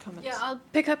 your comments? Yeah, I'll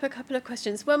pick up a couple of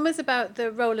questions. One was about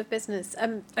the role of business.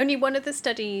 Only one of the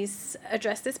studies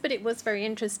addressed this, but it was very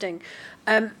interesting.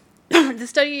 The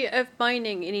study of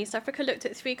mining in East Africa looked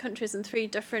at 3 countries and 3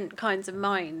 different kinds of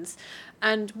mines,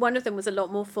 and one of them was a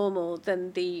lot more formal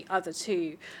than the other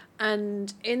 2.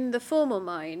 And in the formal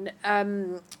mine,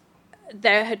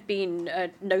 there had been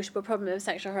a notable problem of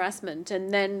sexual harassment,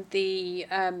 and then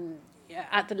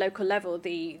at the local level,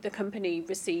 the company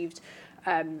received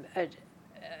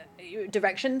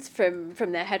directions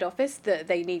from their head office that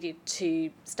they needed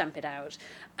to stamp it out.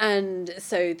 And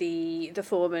so the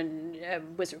foreman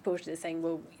was reported as saying,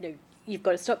 well, you've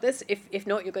got to stop this. If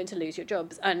not, you're going to lose your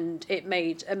jobs. And it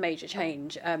made a major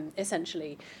change.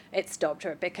 Essentially, it stopped,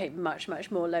 or it became much, much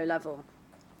more low level.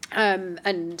 And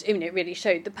it really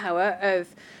showed the power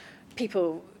of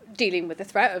people dealing with the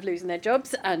threat of losing their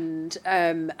jobs and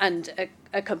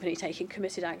a company taking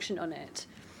committed action on it.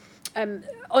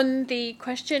 On the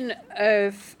question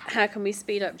of how can we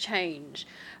speed up change,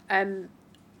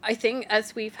 I think,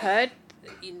 as we've heard,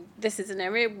 this is an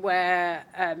area where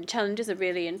challenges are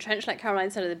really entrenched. Like Caroline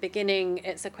said at the beginning,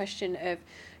 it's a question of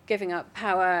giving up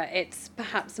power. It's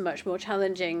perhaps much more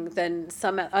challenging than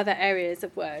some other areas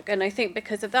of work. And I think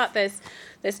because of that,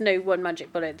 there's no one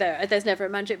magic bullet. There's never a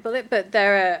magic bullet, but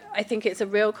I think it's a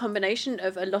real combination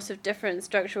of a lot of different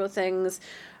structural things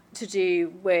to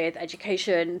do with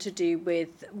education, to do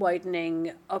with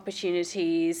widening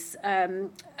opportunities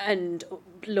and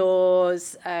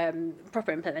laws,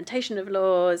 proper implementation of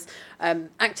laws,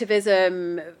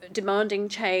 activism, demanding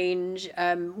change,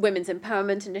 women's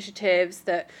empowerment initiatives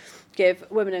that give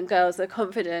women and girls the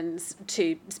confidence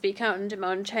to speak out and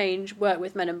demand change, work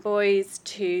with men and boys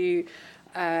to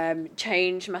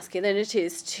change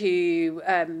masculinities, to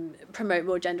promote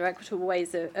more gender equitable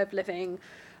ways of living.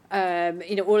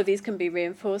 All of these can be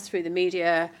reinforced through the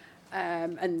media,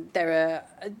 and there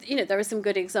are some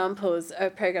good examples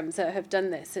of programs that have done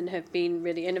this and have been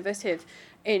really innovative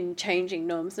in changing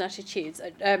norms and attitudes.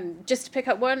 Just to pick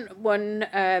up one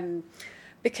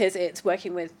because it's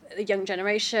working with the young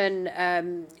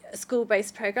generation,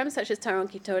 school-based programs such as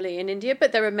Taron Ki Toli in India,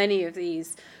 but there are many of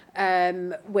these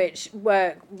which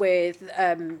work with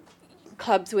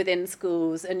clubs within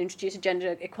schools and introduce a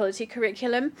gender equality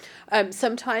curriculum.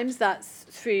 Sometimes that's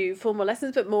through formal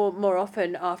lessons, but more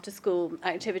often after school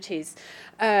activities,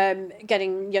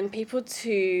 getting young people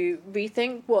to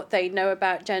rethink what they know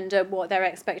about gender, what their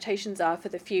expectations are for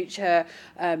the future,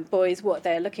 boys what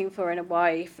they're looking for in a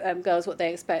wife, girls what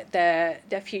they expect their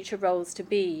future roles to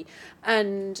be.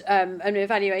 And an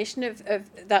evaluation of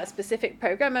that specific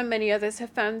program and many others have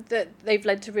found that they've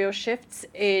led to real shifts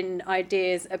in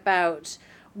ideas about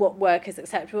what work is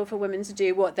acceptable for women to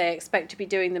do, what they expect to be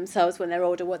doing themselves when they're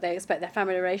older, what they expect their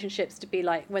family relationships to be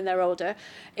like when they're older.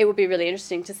 It would be really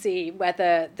interesting to see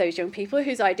whether those young people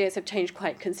whose ideas have changed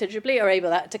quite considerably are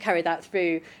able to carry that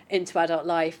through into adult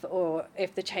life, or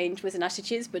if the change was in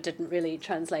attitudes but didn't really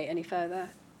translate any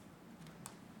further.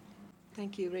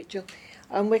 Thank you, Rachel.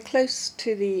 We're close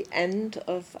to the end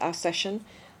of our session.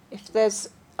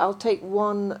 I'll take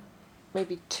one,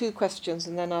 maybe 2 questions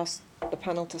and then ask the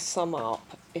panel to sum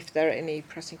up if there are any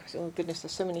pressing questions. Oh goodness,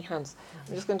 there's so many hands.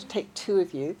 I'm just going to take 2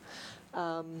 of you.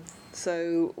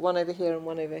 So one over here and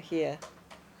one over here.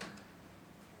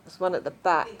 There's one at the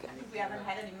back. I think we haven't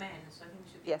had any men, so I think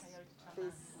we should yes,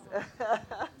 please.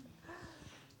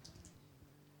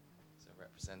 So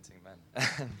representing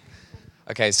men.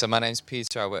 Okay, so my name's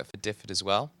Peter. I work for DFID as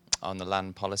well on the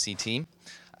land policy team.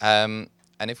 And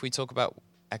if we talk about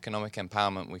economic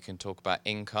empowerment, we can talk about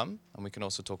income, and we can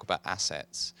also talk about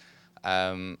assets.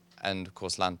 And of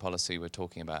course, land policy, we're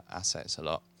talking about assets a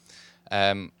lot.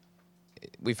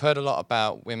 We've heard a lot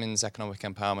about women's economic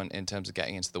empowerment in terms of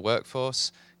getting into the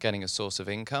workforce, getting a source of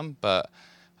income, but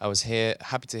I was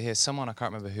happy to hear someone, I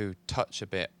can't remember who, touch a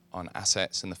bit on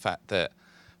assets and the fact that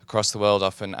across the world,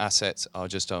 often assets are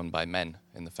just owned by men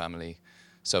in the family.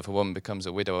 So if a woman becomes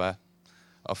a widower,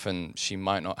 often she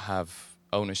might not have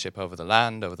ownership over the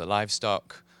land, over the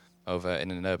livestock, over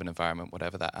in an urban environment,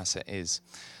 whatever that asset is.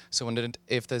 So I wondered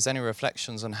if there's any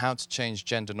reflections on how to change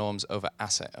gender norms over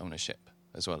asset ownership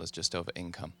as well as just over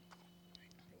income.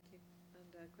 Thank you.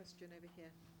 And a question over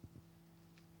here.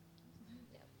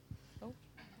 Oh.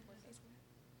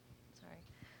 Sorry.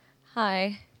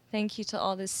 Hi. Thank you to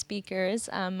all the speakers.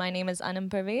 My name is Anam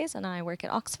Pervez and I work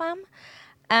at Oxfam.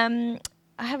 I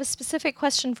have a specific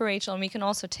question for Rachel, and we can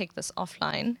also take this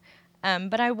offline.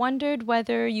 But I wondered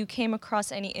whether you came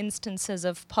across any instances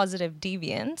of positive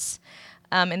deviance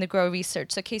in the GROW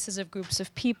research, so cases of groups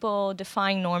of people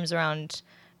defying norms around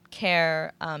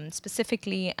care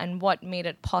specifically, and what made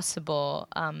it possible,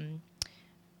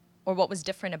 or what was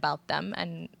different about them,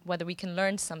 and whether we can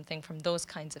learn something from those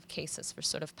kinds of cases for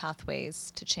sort of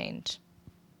pathways to change.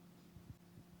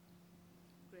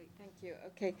 Great, thank you.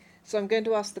 Okay, so I'm going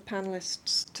to ask the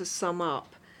panelists to sum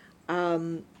up.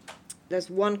 There's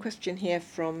one question here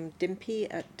from Dimpy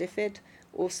at DFID,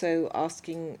 also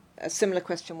asking a similar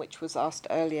question which was asked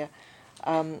earlier,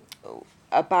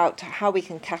 about how we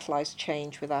can catalyse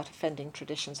change without offending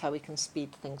traditions, how we can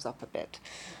speed things up a bit.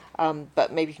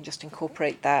 But maybe you can just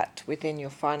incorporate that within your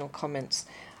final comments.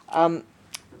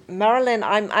 Marilyn,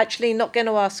 I'm actually not going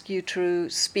to ask you to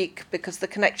speak because the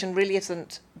connection really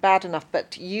isn't bad enough,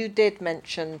 but you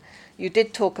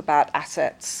did talk about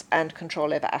assets and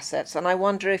control over assets, and I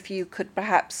wonder if you could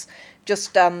perhaps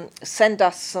just send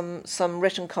us some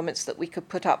written comments that we could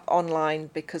put up online,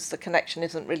 because the connection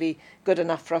isn't really good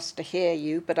enough for us to hear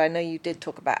you, but I know you did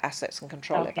talk about assets and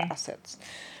control over assets.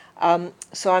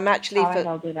 So I'm actually...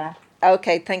 I'll do that.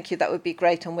 Okay, thank you. That would be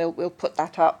great, and we'll put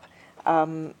that up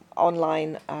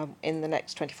online in the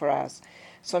next 24 hours.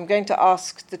 So I'm going to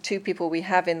ask the two people we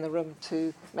have in the room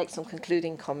to make some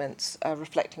concluding comments,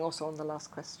 reflecting also on the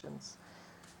last questions.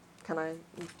 Can I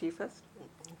move to you first?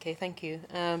 Okay, thank you.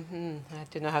 I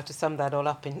don't know how to sum that all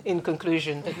up in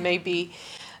conclusion, but maybe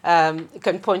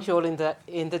can point you all in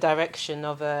the direction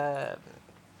of a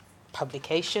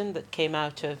publication that came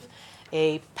out of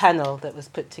a panel that was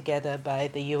put together by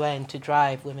the UN to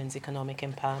drive women's economic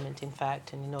empowerment, in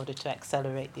fact, and in order to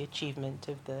accelerate the achievement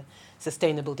of the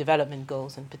Sustainable Development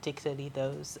Goals, and particularly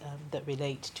those that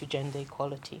relate to gender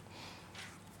equality.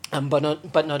 But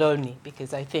not only,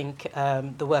 because I think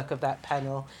the work of that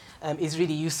panel is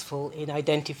really useful in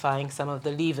identifying some of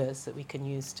the levers that we can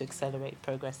use to accelerate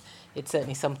progress. It's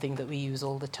certainly something that we use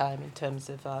all the time in terms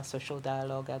of our social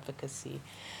dialogue, advocacy,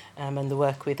 and the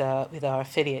work with our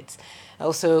affiliates. I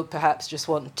also perhaps just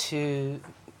want to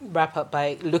wrap up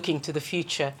by looking to the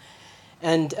future.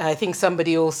 And I think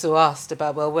somebody also asked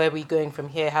about, well, where are we going from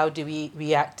here? How do we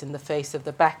react in the face of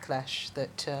the backlash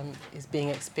that is being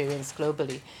experienced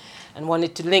globally? And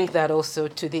wanted to link that also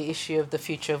to the issue of the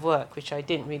future of work, which I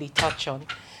didn't really touch on,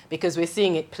 because we're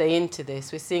seeing it play into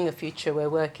this. We're seeing a future where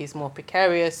work is more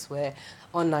precarious, where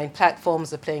online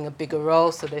platforms are playing a bigger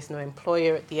role, so there's no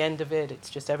employer at the end of it. It's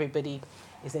just everybody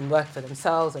is in work for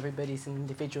themselves, everybody's an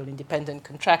individual independent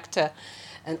contractor,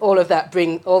 and all of that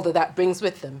brings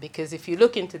with them. Because if you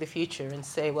look into the future and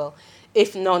say, well,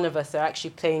 if none of us are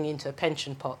actually playing into a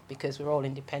pension pot because we're all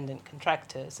independent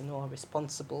contractors and all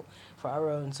responsible for our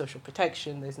own social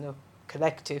protection, there's no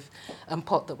collective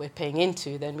pot that we're paying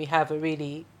into, then we have a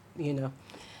really,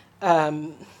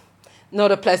 not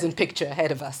a pleasant picture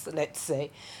ahead of us, let's say.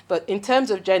 But in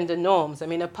terms of gender norms, I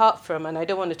mean, apart from, and I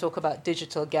don't want to talk about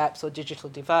digital gaps or digital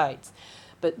divides,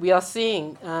 but we are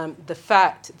seeing the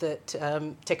fact that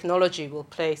technology will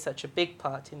play such a big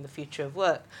part in the future of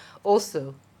work,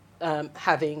 also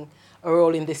having a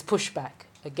role in this pushback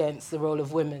against the role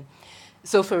of women.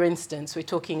 So, for instance, we're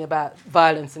talking about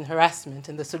violence and harassment,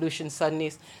 and the solution suddenly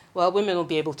is, well, women will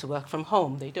be able to work from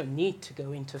home. They don't need to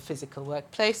go into a physical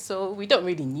workplace, so we don't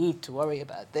really need to worry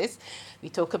about this. We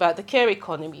talk about the care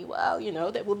economy. Well,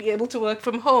 they will be able to work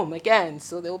from home again,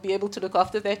 so they'll be able to look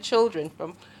after their children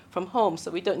from home, so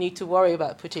we don't need to worry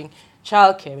about putting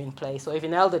childcare in place or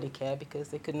even elderly care, because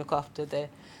they can look after their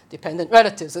dependent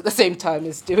relatives at the same time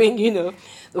as doing,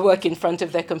 the work in front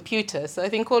of their computer. So I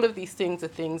think all of these things are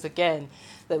things, again,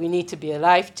 that we need to be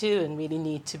alive to and really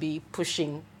need to be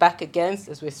pushing back against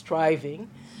as we're striving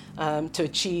to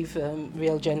achieve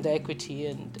real gender equity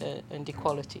and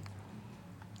equality.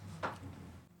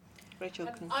 Rachel,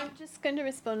 I'm just going to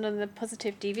respond on the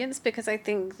positive deviance, because I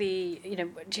think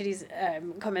Chidi's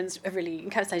comments have really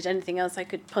encapsulated anything else I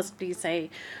could possibly say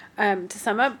to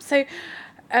sum up. So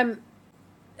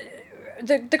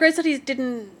the GROW studies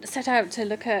didn't set out to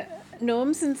look at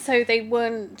norms, and so they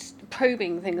weren't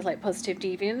probing things like positive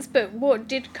deviance, but what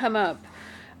did come up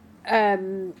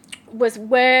was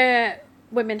where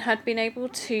women had been able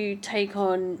to take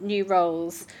on new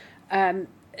roles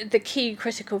the key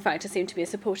critical factor seemed to be a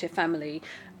supportive family,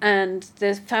 and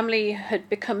the family had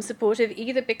become supportive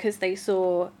either because they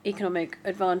saw economic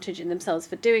advantage in themselves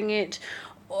for doing it,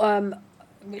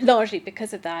 largely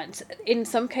because of that. In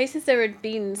some cases, there had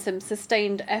been some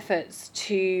sustained efforts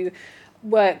to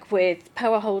work with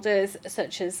power holders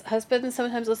such as husbands,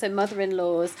 sometimes also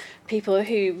mother-in-laws, people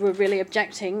who were really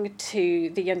objecting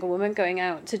to the younger woman going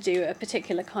out to do a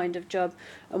particular kind of job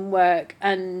and work,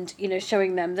 and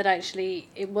showing them that actually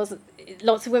it wasn't,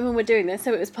 lots of women were doing this,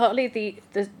 so it was partly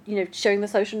the showing the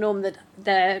social norm that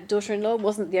their daughter-in-law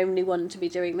wasn't the only one to be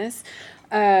doing this,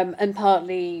 and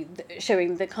partly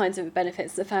showing the kinds of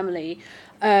benefits to the family.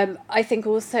 I think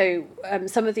also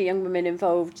some of the young women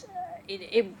involved,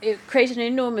 it created an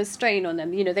enormous strain on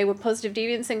them. They were positive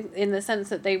deviants in the sense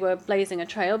that they were blazing a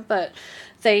trail, but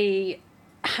they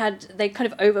kind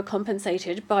of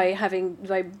overcompensated by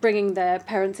bringing their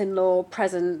parents-in-law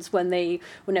presents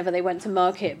whenever they went to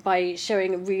market, by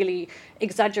showing a really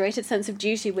exaggerated sense of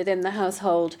duty within the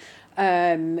household,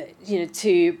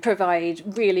 to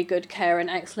provide really good care and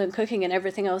excellent cooking and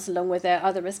everything else along with their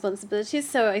other responsibilities.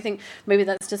 So I think maybe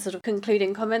that's just sort of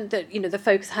concluding comment that the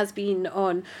focus has been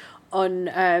on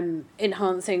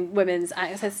enhancing women's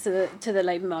access to the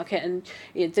labour market, and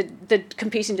the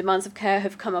competing demands of care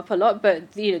have come up a lot,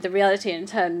 but the reality in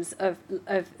terms of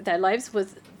their lives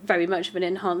was very much of an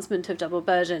enhancement of double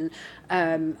burden,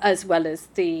 as well as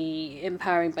the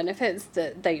empowering benefits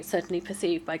that they certainly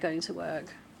perceive by going to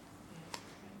work.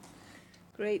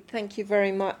 Great, thank you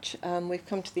very much. We've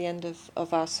come to the end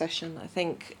of our session. I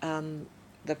think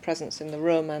the presence in the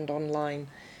room and online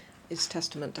is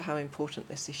testament to how important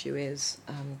this issue is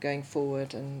going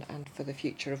forward and for the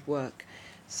future of work.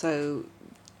 So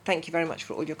thank you very much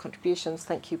for all your contributions.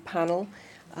 Thank you, panel.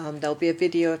 There'll be a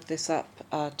video of this up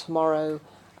tomorrow,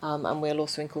 and we'll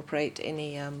also incorporate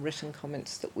any written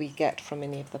comments that we get from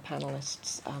any of the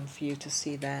panelists for you to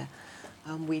see there.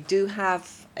 We do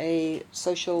have a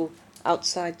social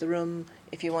outside the room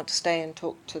if you want to stay and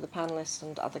talk to the panelists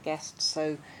and other guests,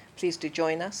 so please do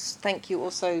join us. Thank you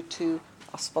also to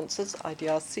our sponsors,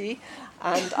 IDRC,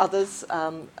 and others,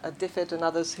 DFID and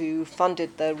others who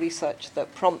funded the research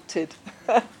that prompted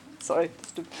that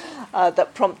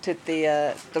prompted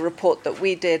the report that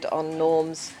we did on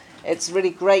norms. It's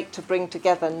really great to bring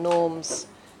together norms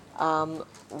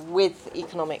with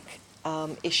economic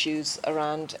issues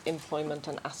around employment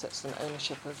and assets and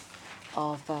ownership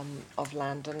of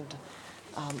land and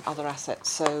other assets.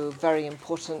 So very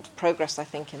important progress, I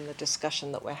think, in the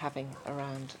discussion that we're having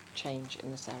around change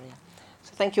in this area.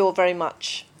 So thank you all very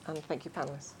much, and thank you,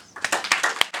 panelists.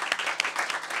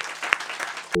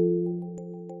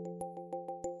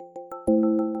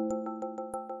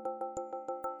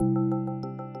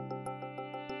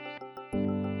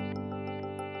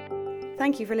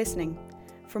 Thank you for listening.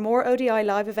 For more ODI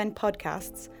live event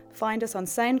podcasts, find us on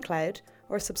SoundCloud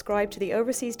or subscribe to the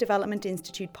Overseas Development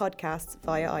Institute podcasts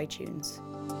via iTunes.